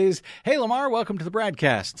Angeles. Hey, Lamar, welcome to the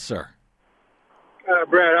Bradcast, sir.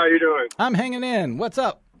 Brad, how you doing? I'm hanging in. What's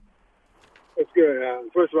up? It's good.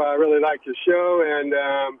 First of all, I really like your show, and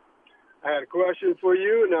I had a question for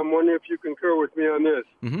you, and I'm wondering if you concur with me on this.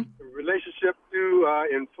 Mm-hmm. In relationship to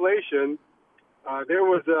inflation, there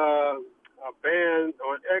was a ban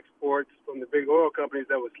on exports from the big oil companies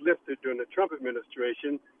that was lifted during the Trump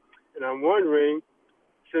administration, and I'm wondering,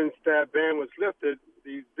 since that ban was lifted,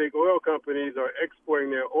 these big oil companies are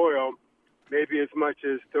exporting their oil maybe as much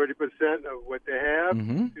as 30% of what they have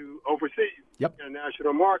to overseas in the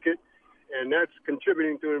national market. And that's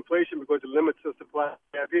contributing to inflation because it limits the supply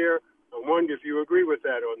we have here. I wonder if you agree with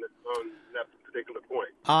that on that particular point.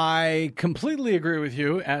 I completely agree with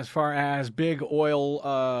you as far as big oil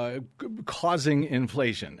causing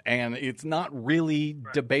inflation. And it's not really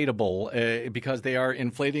debatable because they are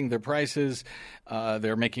inflating their prices.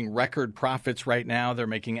 They're making record profits right now. They're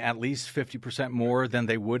making at least 50% more than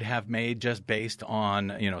they would have made just based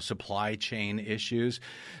on, supply chain issues.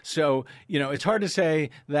 So, it's hard to say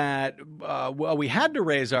that, we had to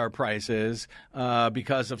raise our prices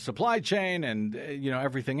because of supply chain and,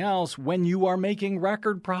 everything else when you are making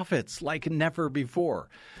record profits like never before.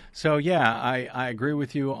 So, yeah, I agree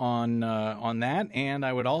with you on that. And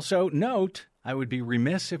I would also note, I would be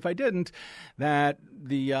remiss if I didn't, that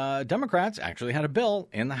the Democrats actually had a bill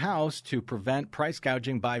in the House to prevent price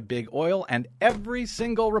gouging by big oil, and every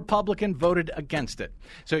single Republican voted against it.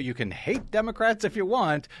 So you can hate Democrats if you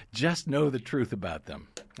want, just know the truth about them.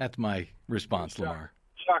 That's my response, Lamar.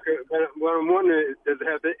 Shocker. What I'm wondering is, does it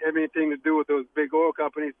have anything to do with those big oil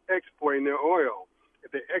companies exporting their oil?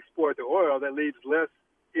 If they export the oil, that leaves less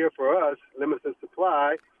here for us, limits the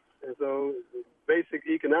supply, and so basic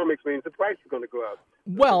economics means the price is going to go up.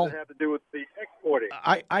 Well, it have to do with the exporting.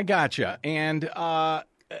 I gotcha. And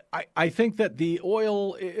I think that the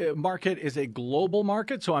oil market is a global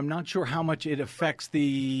market, so I'm not sure how much it affects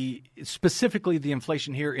specifically the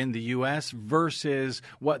inflation here in the U.S. versus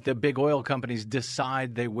what the big oil companies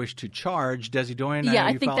decide they wish to charge. Desi Doyen, yeah,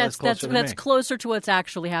 I think that's closer to what's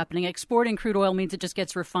actually happening. Exporting crude oil means it just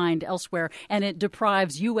gets refined elsewhere, and it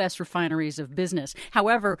deprives U.S. refineries of business.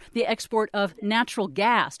 However, the export of natural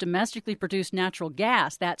gas, domestically produced natural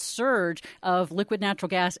gas, that surge of liquid natural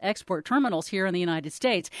gas export terminals here in the United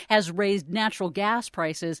States has raised natural gas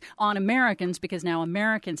prices on Americans because now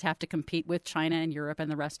Americans have to compete with China and Europe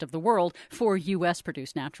and the rest of the world for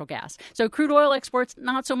U.S.-produced natural gas. So crude oil exports,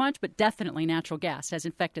 not so much, but definitely natural gas has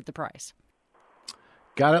affected the price.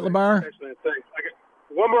 Got it, Lamar? Excellent, thanks. I got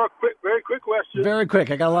one more very quick question. Very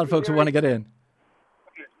quick. I got a lot of folks who want to get in.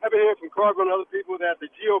 I've been hearing from Carvin and other people that the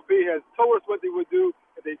GOP has told us what they would do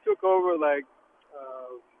if they took over, like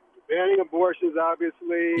banning abortions,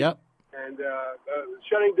 obviously. Yep. And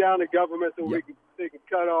shutting down the government so they can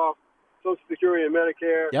cut off Social Security and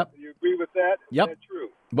Medicare. Yep. Do you agree with that? Yep. Is that true?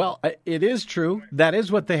 Well, it is true. That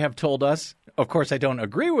is what they have told us. Of course, I don't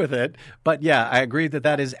agree with it. But, yeah, I agree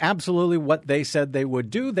that is absolutely what they said they would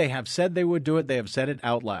do. They have said they would do it. They have said it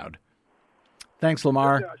out loud. Thanks,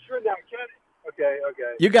 Lamar. Sure, now, Okay.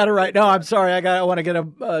 You got it right. No, I'm sorry. I want to get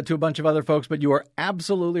to a bunch of other folks, but you are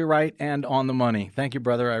absolutely right and on the money. Thank you,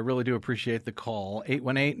 brother. I really do appreciate the call.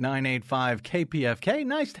 818-985-KPFK.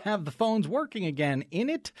 Nice to have the phones working again in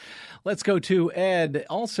it. Let's go to Ed,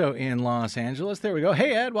 also in Los Angeles. There we go.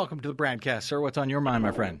 Hey, Ed, welcome to the Bradcast, sir. What's on your mind,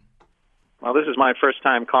 my friend? Well, this is my first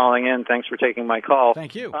time calling in. Thanks for taking my call.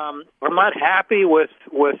 Thank you. I'm not happy with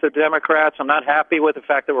the Democrats. I'm not happy with the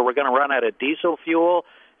fact that we're going to run out of diesel fuel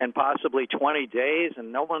in possibly 20 days,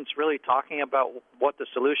 and no one's really talking about what the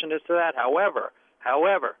solution is to that. However,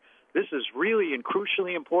 this is really and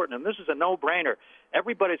crucially important, and this is a no-brainer.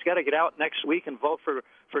 Everybody's got to get out next week and vote for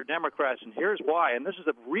Democrats, and here's why, and this is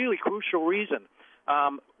a really crucial reason.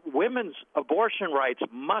 Women's abortion rights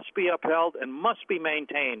must be upheld and must be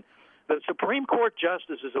maintained. The Supreme Court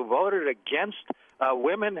justices who voted against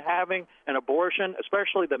women having an abortion,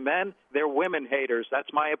 especially the men, they're women haters. That's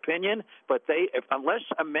my opinion. But unless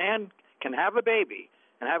a man can have a baby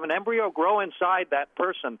and have an embryo grow inside that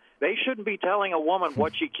person, they shouldn't be telling a woman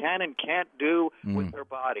what she can and can't do with her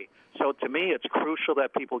body. So to me, it's crucial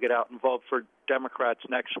that people get out and vote for Democrats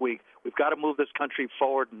next week. We've got to move this country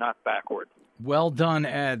forward, not backward. Well done,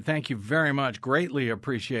 Ed. Thank you very much. Greatly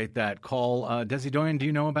appreciate that call. Desi Doyen, do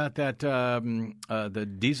you know about that the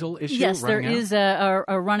diesel issue? Yes, there is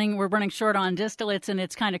we're running short on distillates, and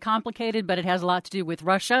it's kind of complicated, but it has a lot to do with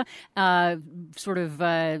Russia, causing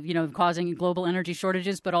global energy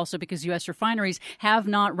shortages, but also because U.S. refineries have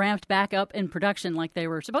not ramped back up in production like they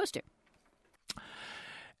were supposed to.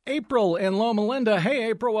 April in Loma Linda. Hey,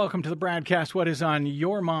 April, welcome to the broadcast. What is on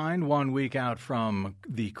your mind 1 week out from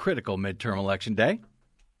the critical midterm election day?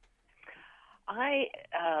 I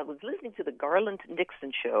was listening to the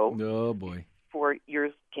Garland-Nixon show. Oh, boy. 4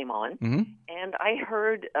 years came on, mm-hmm. and I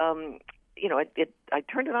heard, I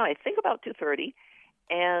turned it on, I think about 2:30,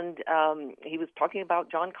 and he was talking about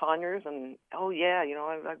John Conyers, and, I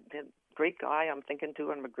great guy. I'm thinking,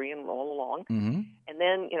 too, I'm agreeing all along. Mm-hmm. And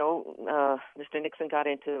then, Mr. Nixon got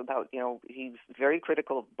into about, he's very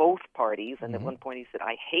critical of both parties. And at one point he said,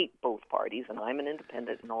 I hate both parties and I'm an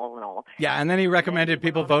independent and all. Yeah, and then he recommended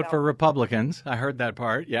people vote for Republicans. I heard that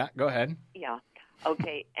part. Yeah, go ahead. Yeah.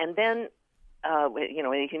 Okay. And then,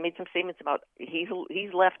 he made some statements about he's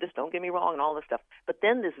leftist, don't get me wrong, and all this stuff. But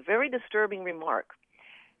then this very disturbing remark.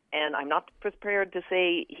 And I'm not prepared to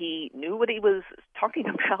say he knew what he was talking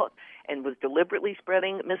about and was deliberately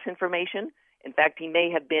spreading misinformation. In fact, he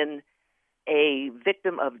may have been a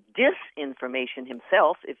victim of disinformation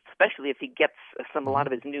himself, especially if he gets a lot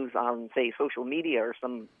of his news on, say, social media or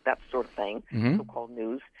that sort of thing, so-called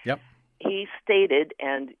news. Yep. He stated,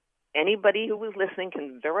 and anybody who was listening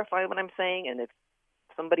can verify what I'm saying, and if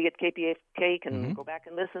somebody at KPFK can go back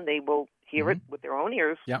and listen, they will hear it with their own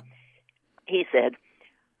ears. Yep. He said,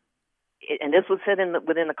 and this was said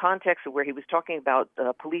within the context of where he was talking about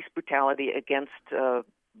police brutality against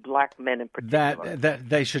black men in particular. That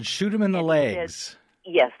they should shoot him in the legs. Said,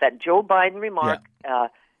 yes, that Joe Biden remark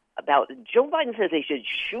about Joe Biden says they should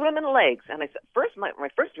shoot him in the legs. And I said, my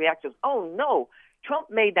first reaction was, oh no,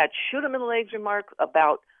 Trump made that shoot him in the legs remark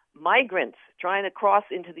about migrants trying to cross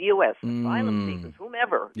into the U.S., asylum seekers,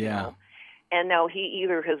 whomever. Yeah. You know? And now he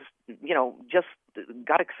either has, just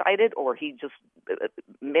got excited or he just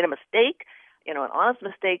made a mistake, an honest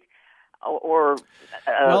mistake, or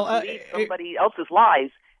believed somebody else's lies.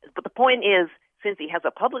 But the point is, since he has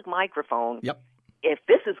a public microphone, if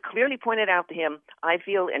this is clearly pointed out to him, I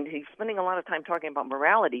feel, and he's spending a lot of time talking about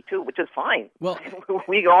morality too, which is fine. Well,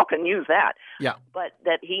 we all can use that. Yeah. But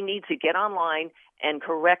that he needs to get online and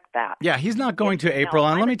correct that. Yeah, he's not going to, April,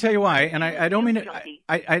 and let me tell you why. And I don't mean to,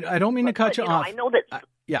 I don't mean to cut you off. I know that.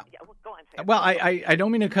 Yeah. Go on, Sam. Well, I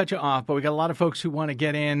don't mean to cut you off, but we got a lot of folks who want to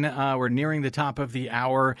get in. We're nearing the top of the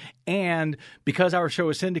hour, and because our show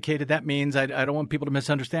is syndicated, that means I don't want people to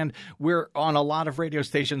misunderstand. We're on a lot of radio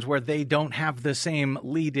stations where they don't have the same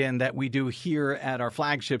lead-in that we do here at our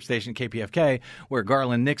flagship station, KPFK, where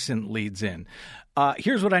Garland Nixon leads in.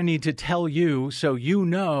 Here's what I need to tell you so you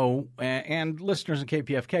know, and listeners in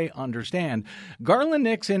KPFK understand. Garland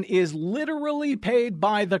Nixon is literally paid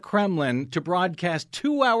by the Kremlin to broadcast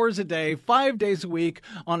 2 hours a day, 5 days a week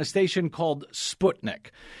on a station called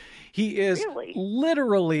Sputnik. He is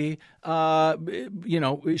literally,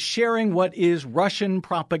 sharing what is Russian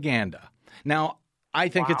propaganda. Now, I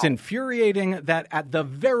think it's infuriating that at the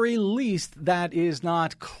very least that is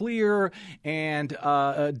not clear and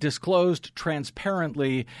disclosed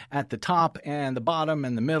transparently at the top and the bottom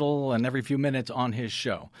and the middle and every few minutes on his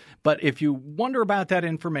show. But if you wonder about that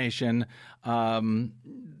information,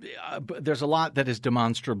 there's a lot that is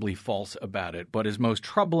demonstrably false about it. What is most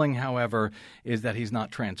troubling, however, is that he's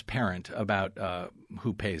not transparent about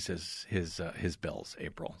who pays his bills,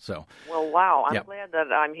 April. So, well, wow. I'm glad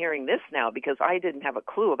that I'm hearing this now because I didn't have a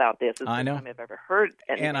clue about this. It's I know. The first time I've ever heard.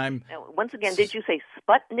 And once again, did you say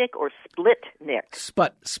Sputnik or Splitnik?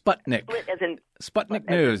 Sputnik. Split as in Sputnik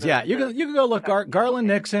News. You can go look Garland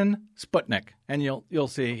Nixon Sputnik, and you'll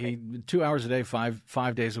see he 2 hours a day,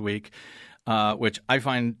 five days a week, which I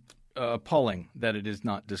find appalling that it is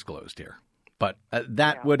not disclosed here. But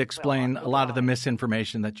that would explain a lot of the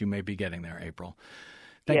misinformation that you may be getting there, April.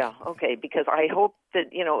 Okay, because I hope that,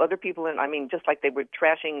 other people, just like they were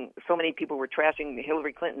trashing, so many people were trashing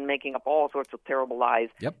Hillary Clinton, making up all sorts of terrible lies.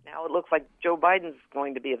 Yep. Now it looks like Joe Biden's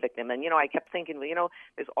going to be a victim. And, I kept thinking,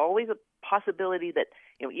 there's always a possibility that,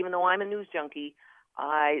 even though I'm a news junkie,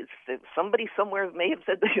 somebody somewhere may have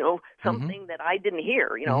said, something that I didn't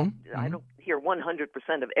hear. I don't hear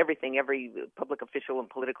 100% of everything every public official and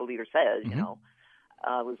political leader says.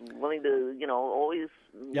 I was willing to, always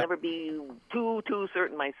never be too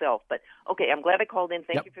certain myself. But okay, I'm glad I called in.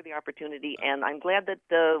 Thank you for the opportunity, and I'm glad that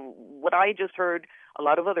what I just heard, a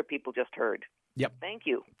lot of other people just heard. Yep. Thank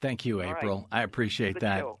you. Thank you, April. Right. I appreciate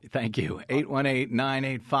that. Show. Thank you.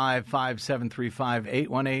 818-985-5735,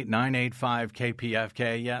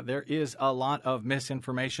 818-985-KPFK. Yeah, there is a lot of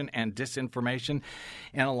misinformation and disinformation,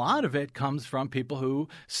 and a lot of it comes from people who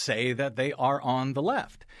say that they are on the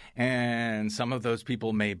left. And some of those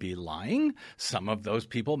people may be lying. Some of those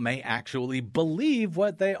people may actually believe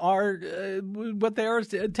what they are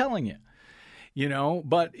telling you.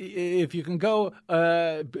 But if you can go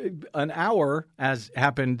an hour, as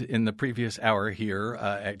happened in the previous hour here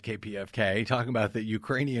at KPFK, talking about the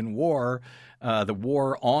Ukrainian war, the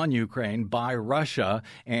war on Ukraine by Russia,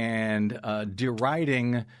 and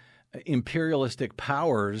deriding imperialistic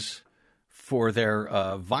powers for their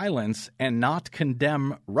violence and not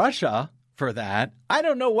condemn Russia for that, I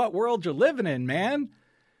don't know what world you're living in, man,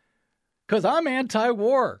 because I'm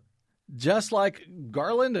anti-war. Just like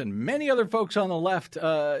Garland and many other folks on the left,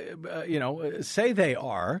 say they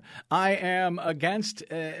are. I am against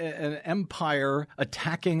an empire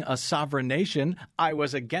attacking a sovereign nation. I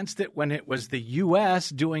was against it when it was the U.S.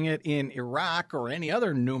 doing it in Iraq or any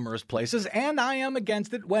other numerous places. And I am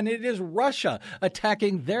against it when it is Russia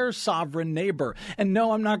attacking their sovereign neighbor. And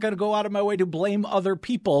no, I'm not going to go out of my way to blame other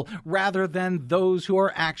people rather than those who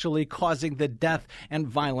are actually causing the death and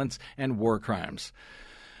violence and war crimes.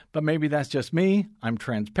 But maybe that's just me. I'm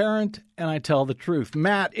transparent, and I tell the truth.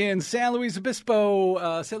 Matt in San Luis Obispo,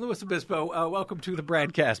 welcome to the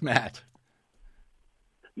broadcast, Matt.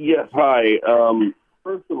 Yes, hi.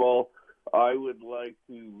 First of all, I would like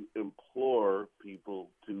to implore people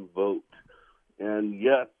to vote. And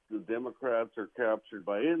yes, the Democrats are captured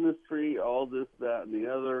by industry, all this, that, and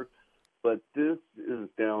the other, but this is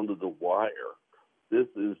down to the wire. This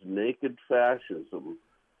is naked fascism.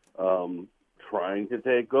 Trying to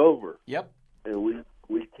take over. Yep. And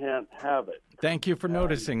we can't have it. Thank you for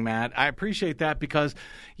noticing, Matt. I appreciate that because,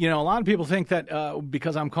 a lot of people think that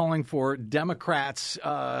because I'm calling for Democrats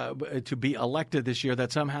to be elected this year,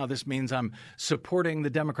 that somehow this means I'm supporting the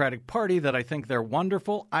Democratic Party, that I think they're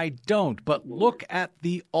wonderful. I don't. But look at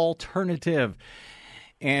the alternative.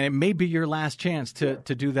 And it may be your last chance to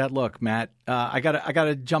do that look, Matt. I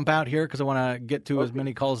gotta jump out here because I want to get to as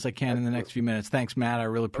many calls as I can in the next few minutes. Thanks, Matt. I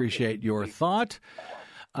really appreciate your thought.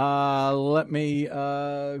 Let me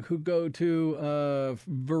go to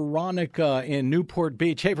Veronica in Newport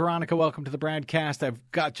Beach. Hey, Veronica, welcome to the broadcast. I've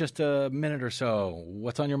got just a minute or so.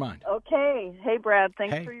 What's on your mind? Okay. Hey, Brad.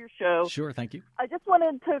 Thanks for your show. Sure. Thank you. I just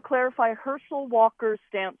wanted to clarify Herschel Walker's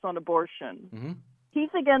stance on abortion. Mm-hmm. He's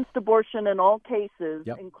against abortion in all cases,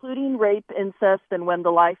 including rape, incest, and when the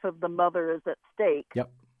life of the mother is at stake,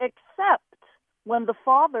 except when the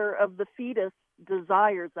father of the fetus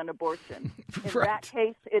desires an abortion. In that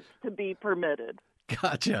case, it's to be permitted.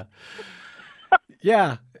 Gotcha.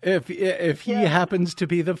 Yeah, if he happens to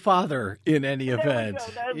be the father in any event.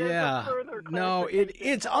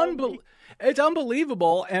 It's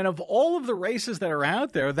unbelievable. And of all of the races that are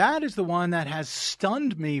out there, that is the one that has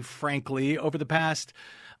stunned me, frankly, over the past,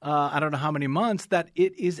 I don't know how many months, that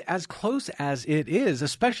it is as close as it is,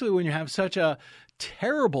 especially when you have such a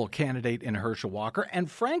terrible candidate in Herschel Walker and,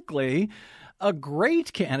 frankly, a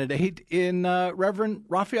great candidate in Reverend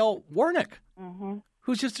Raphael Warnock,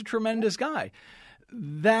 who's just a tremendous guy.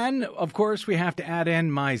 Then, of course, we have to add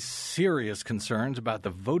in my serious concerns about the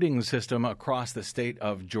voting system across the state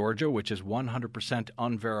of Georgia, which is 100%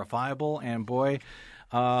 unverifiable. And boy,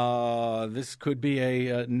 this could be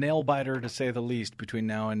a nail-biter, to say the least, between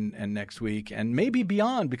now and next week, and maybe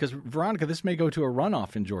beyond, because, Veronica, this may go to a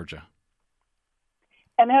runoff in Georgia.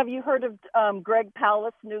 And have you heard of Greg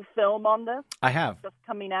Palast's new film on this? I have. Just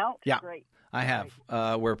coming out? Yeah. Great. I have,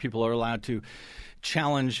 where people are allowed to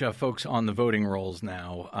challenge folks on the voting rolls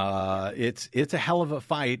now. It's a hell of a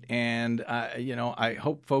fight, and I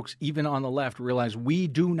hope folks, even on the left, realize we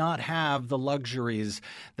do not have the luxuries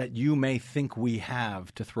that you may think we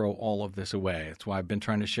have to throw all of this away. That's why I've been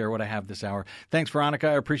trying to share what I have this hour. Thanks, Veronica.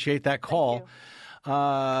 I appreciate that call.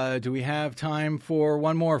 Do we have time for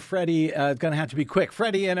one more? Freddie, it's going to have to be quick.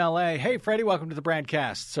 Freddie in L.A. Hey, Freddie, welcome to the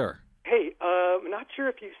broadcast, sir. Hey, I'm not sure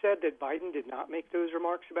if you said that Biden did not make those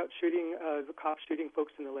remarks about shooting the cops shooting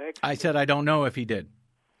folks in the leg. I said I don't know if he did.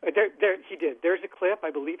 He did. There's a clip.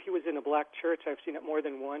 I believe he was in a black church. I've seen it more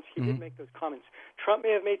than once. He did make those comments. Trump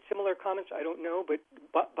may have made similar comments. I don't know, but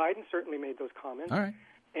Biden certainly made those comments. All right.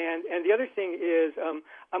 And the other thing is,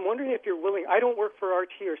 I'm wondering if you're willing. I don't work for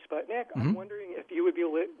RT or Sputnik. Mm-hmm. I'm wondering if you would be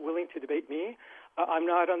willing to debate me. I'm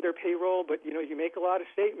not on their payroll, but you make a lot of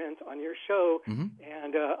statements on your show,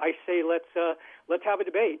 and I say let's have a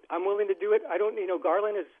debate. I'm willing to do it. I don't.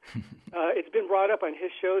 Garland is. It's been brought up on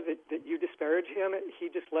his show that you disparage him. He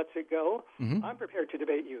just lets it go. I'm prepared to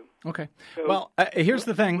debate you. Okay. So, well, here's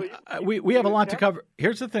the thing. We have a lot to cover.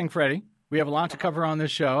 Here's the thing, Freddie. We have a lot to cover on this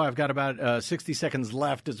show. I've got about 60 seconds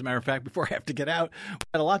left, as a matter of fact, before I have to get out. We've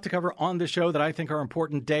got a lot to cover on this show that I think are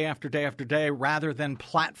important day after day after day, rather than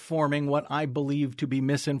platforming what I believe to be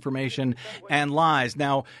misinformation and lies.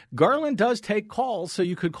 Now, Garland does take calls, so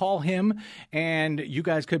you could call him, and you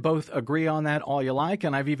guys could both agree on that all you like.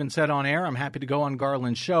 And I've even said on air, I'm happy to go on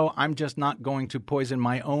Garland's show. I'm just not going to poison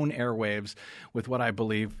my own airwaves with what I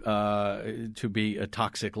believe to be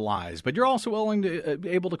toxic lies. But you're also willing to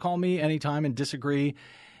able to call me anytime and disagree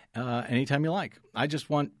anytime you like. I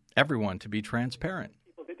just want everyone to be transparent.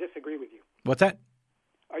 People that disagree with you. What's that?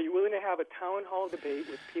 Are you willing to have a town hall debate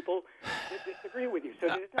with people that disagree with you? So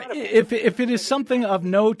it's not if it is something of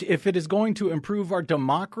note, if it is going to improve our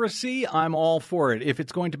democracy, I'm all for it. If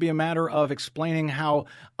it's going to be a matter of explaining how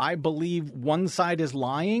I believe one side is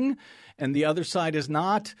lying and the other side is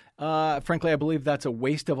not, frankly, I believe that's a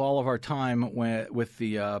waste of all of our time with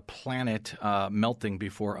the planet melting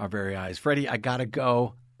before our very eyes. Freddie, I got to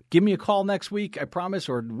go. Give me a call next week, I promise,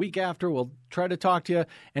 or the week after. We'll try to talk to you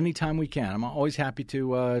anytime we can. I'm always happy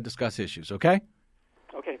to discuss issues, okay?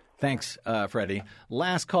 Okay. Thanks, Freddie.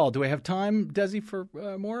 Last call. Do I have time, Desi, for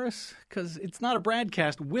Morris? Because it's not a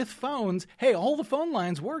broadcast with phones. Hey, all the phone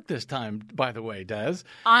lines work this time, by the way, Des.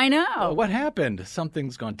 I know. What happened?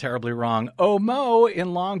 Something's gone terribly wrong. Oh, Mo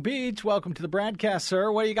in Long Beach. Welcome to the broadcast,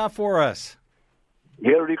 sir. What do you got for us?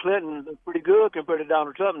 Hillary Clinton looked pretty good compared to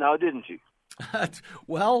Donald Trump now, didn't she?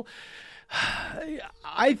 Well,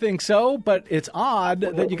 I think so, but it's odd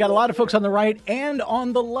that you got a lot of folks on the right and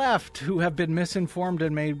on the left who have been misinformed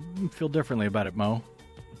and may feel differently about it, Mo.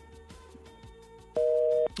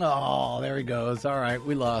 Oh, there he goes. All right,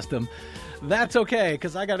 we lost him. That's okay,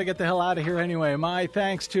 because I got to get the hell out of here anyway. My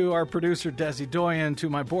thanks to our producer, Desi Doyen, to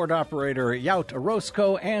my board operator, Yout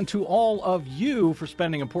Orozco, and to all of you for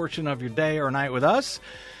spending a portion of your day or night with us.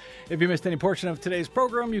 If you missed any portion of today's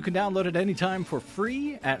program, you can download it anytime for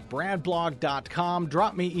free at bradblog.com.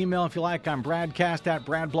 Drop me email if you like. I'm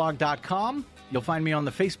bradcast@bradblog.com. You'll find me on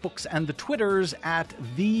the Facebooks and the Twitters at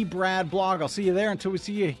The Brad Blog. I'll see you there until we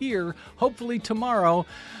see you here, hopefully tomorrow.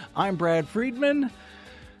 I'm Brad Friedman.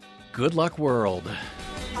 Good luck, world.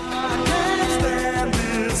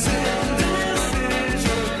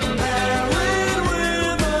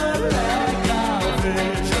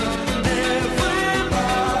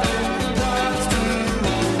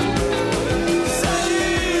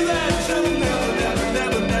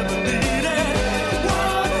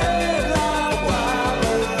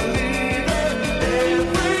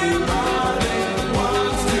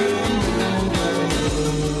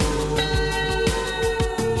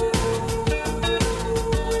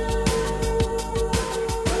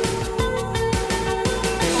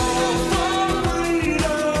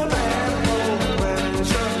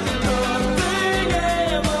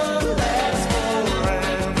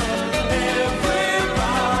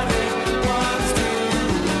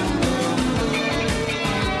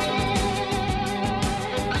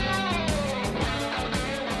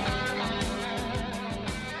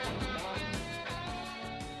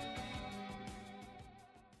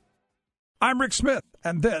 I'm Rick Smith,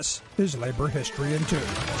 and this is Labor History in 2.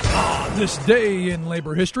 On this day in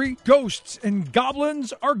labor history, ghosts and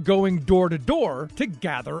goblins are going door to door to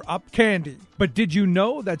gather up candy. But did you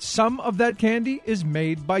know that some of that candy is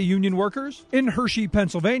made by union workers? In Hershey,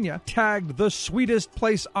 Pennsylvania, tagged the sweetest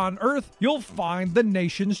place on earth, you'll find the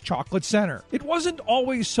nation's chocolate center. It wasn't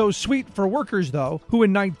always so sweet for workers, though, who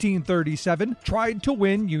in 1937 tried to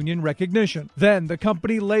win union recognition. Then the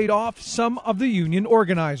company laid off some of the union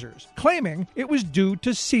organizers, claiming it was due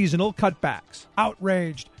to seasonal cutbacks.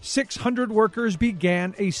 Outraged, 600 workers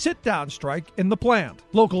began a sit-down strike in the plant.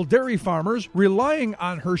 Local dairy farmers, relying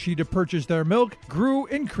on Hershey to purchase their milk, grew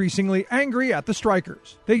increasingly angry at the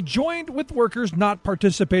strikers. They joined with workers not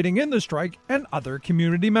participating in the strike and other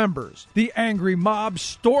community members. The angry mob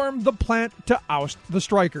stormed the plant to oust the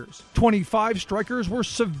strikers. 25 strikers were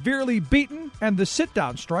severely beaten, and the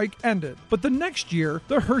sit-down strike ended. But the next year,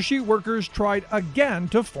 the Hershey workers tried again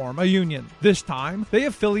to form a union. This time, time, they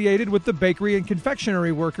affiliated with the Bakery and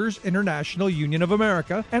Confectionery Workers International Union of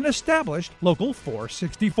America and established Local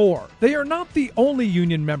 464. They are not the only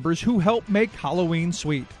union members who help make Halloween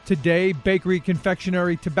sweet. Today, Bakery,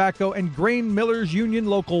 Confectionery, Tobacco, and Grain Millers Union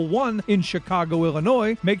Local 1 in Chicago,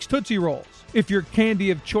 Illinois, makes Tootsie Rolls. If your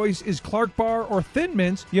candy of choice is Clark Bar or Thin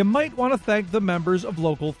Mints, you might want to thank the members of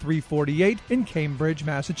Local 348 in Cambridge,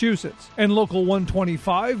 Massachusetts. And Local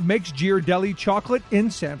 125 makes Ghirardelli chocolate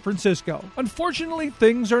in San Francisco. Unfortunately,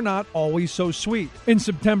 things are not always so sweet. In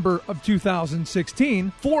September of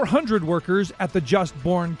 2016, 400 workers at the Just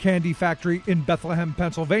Born Candy Factory in Bethlehem,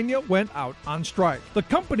 Pennsylvania went out on strike. The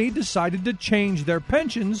company decided to change their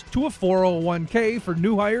pensions to a 401k for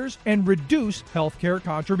new hires and reduce healthcare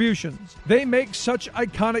contributions. They make such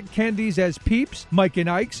iconic candies as Peeps, Mike and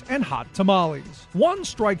Ike's, and Hot Tamales. One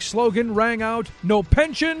strike slogan rang out, "No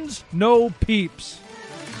pensions, no peeps."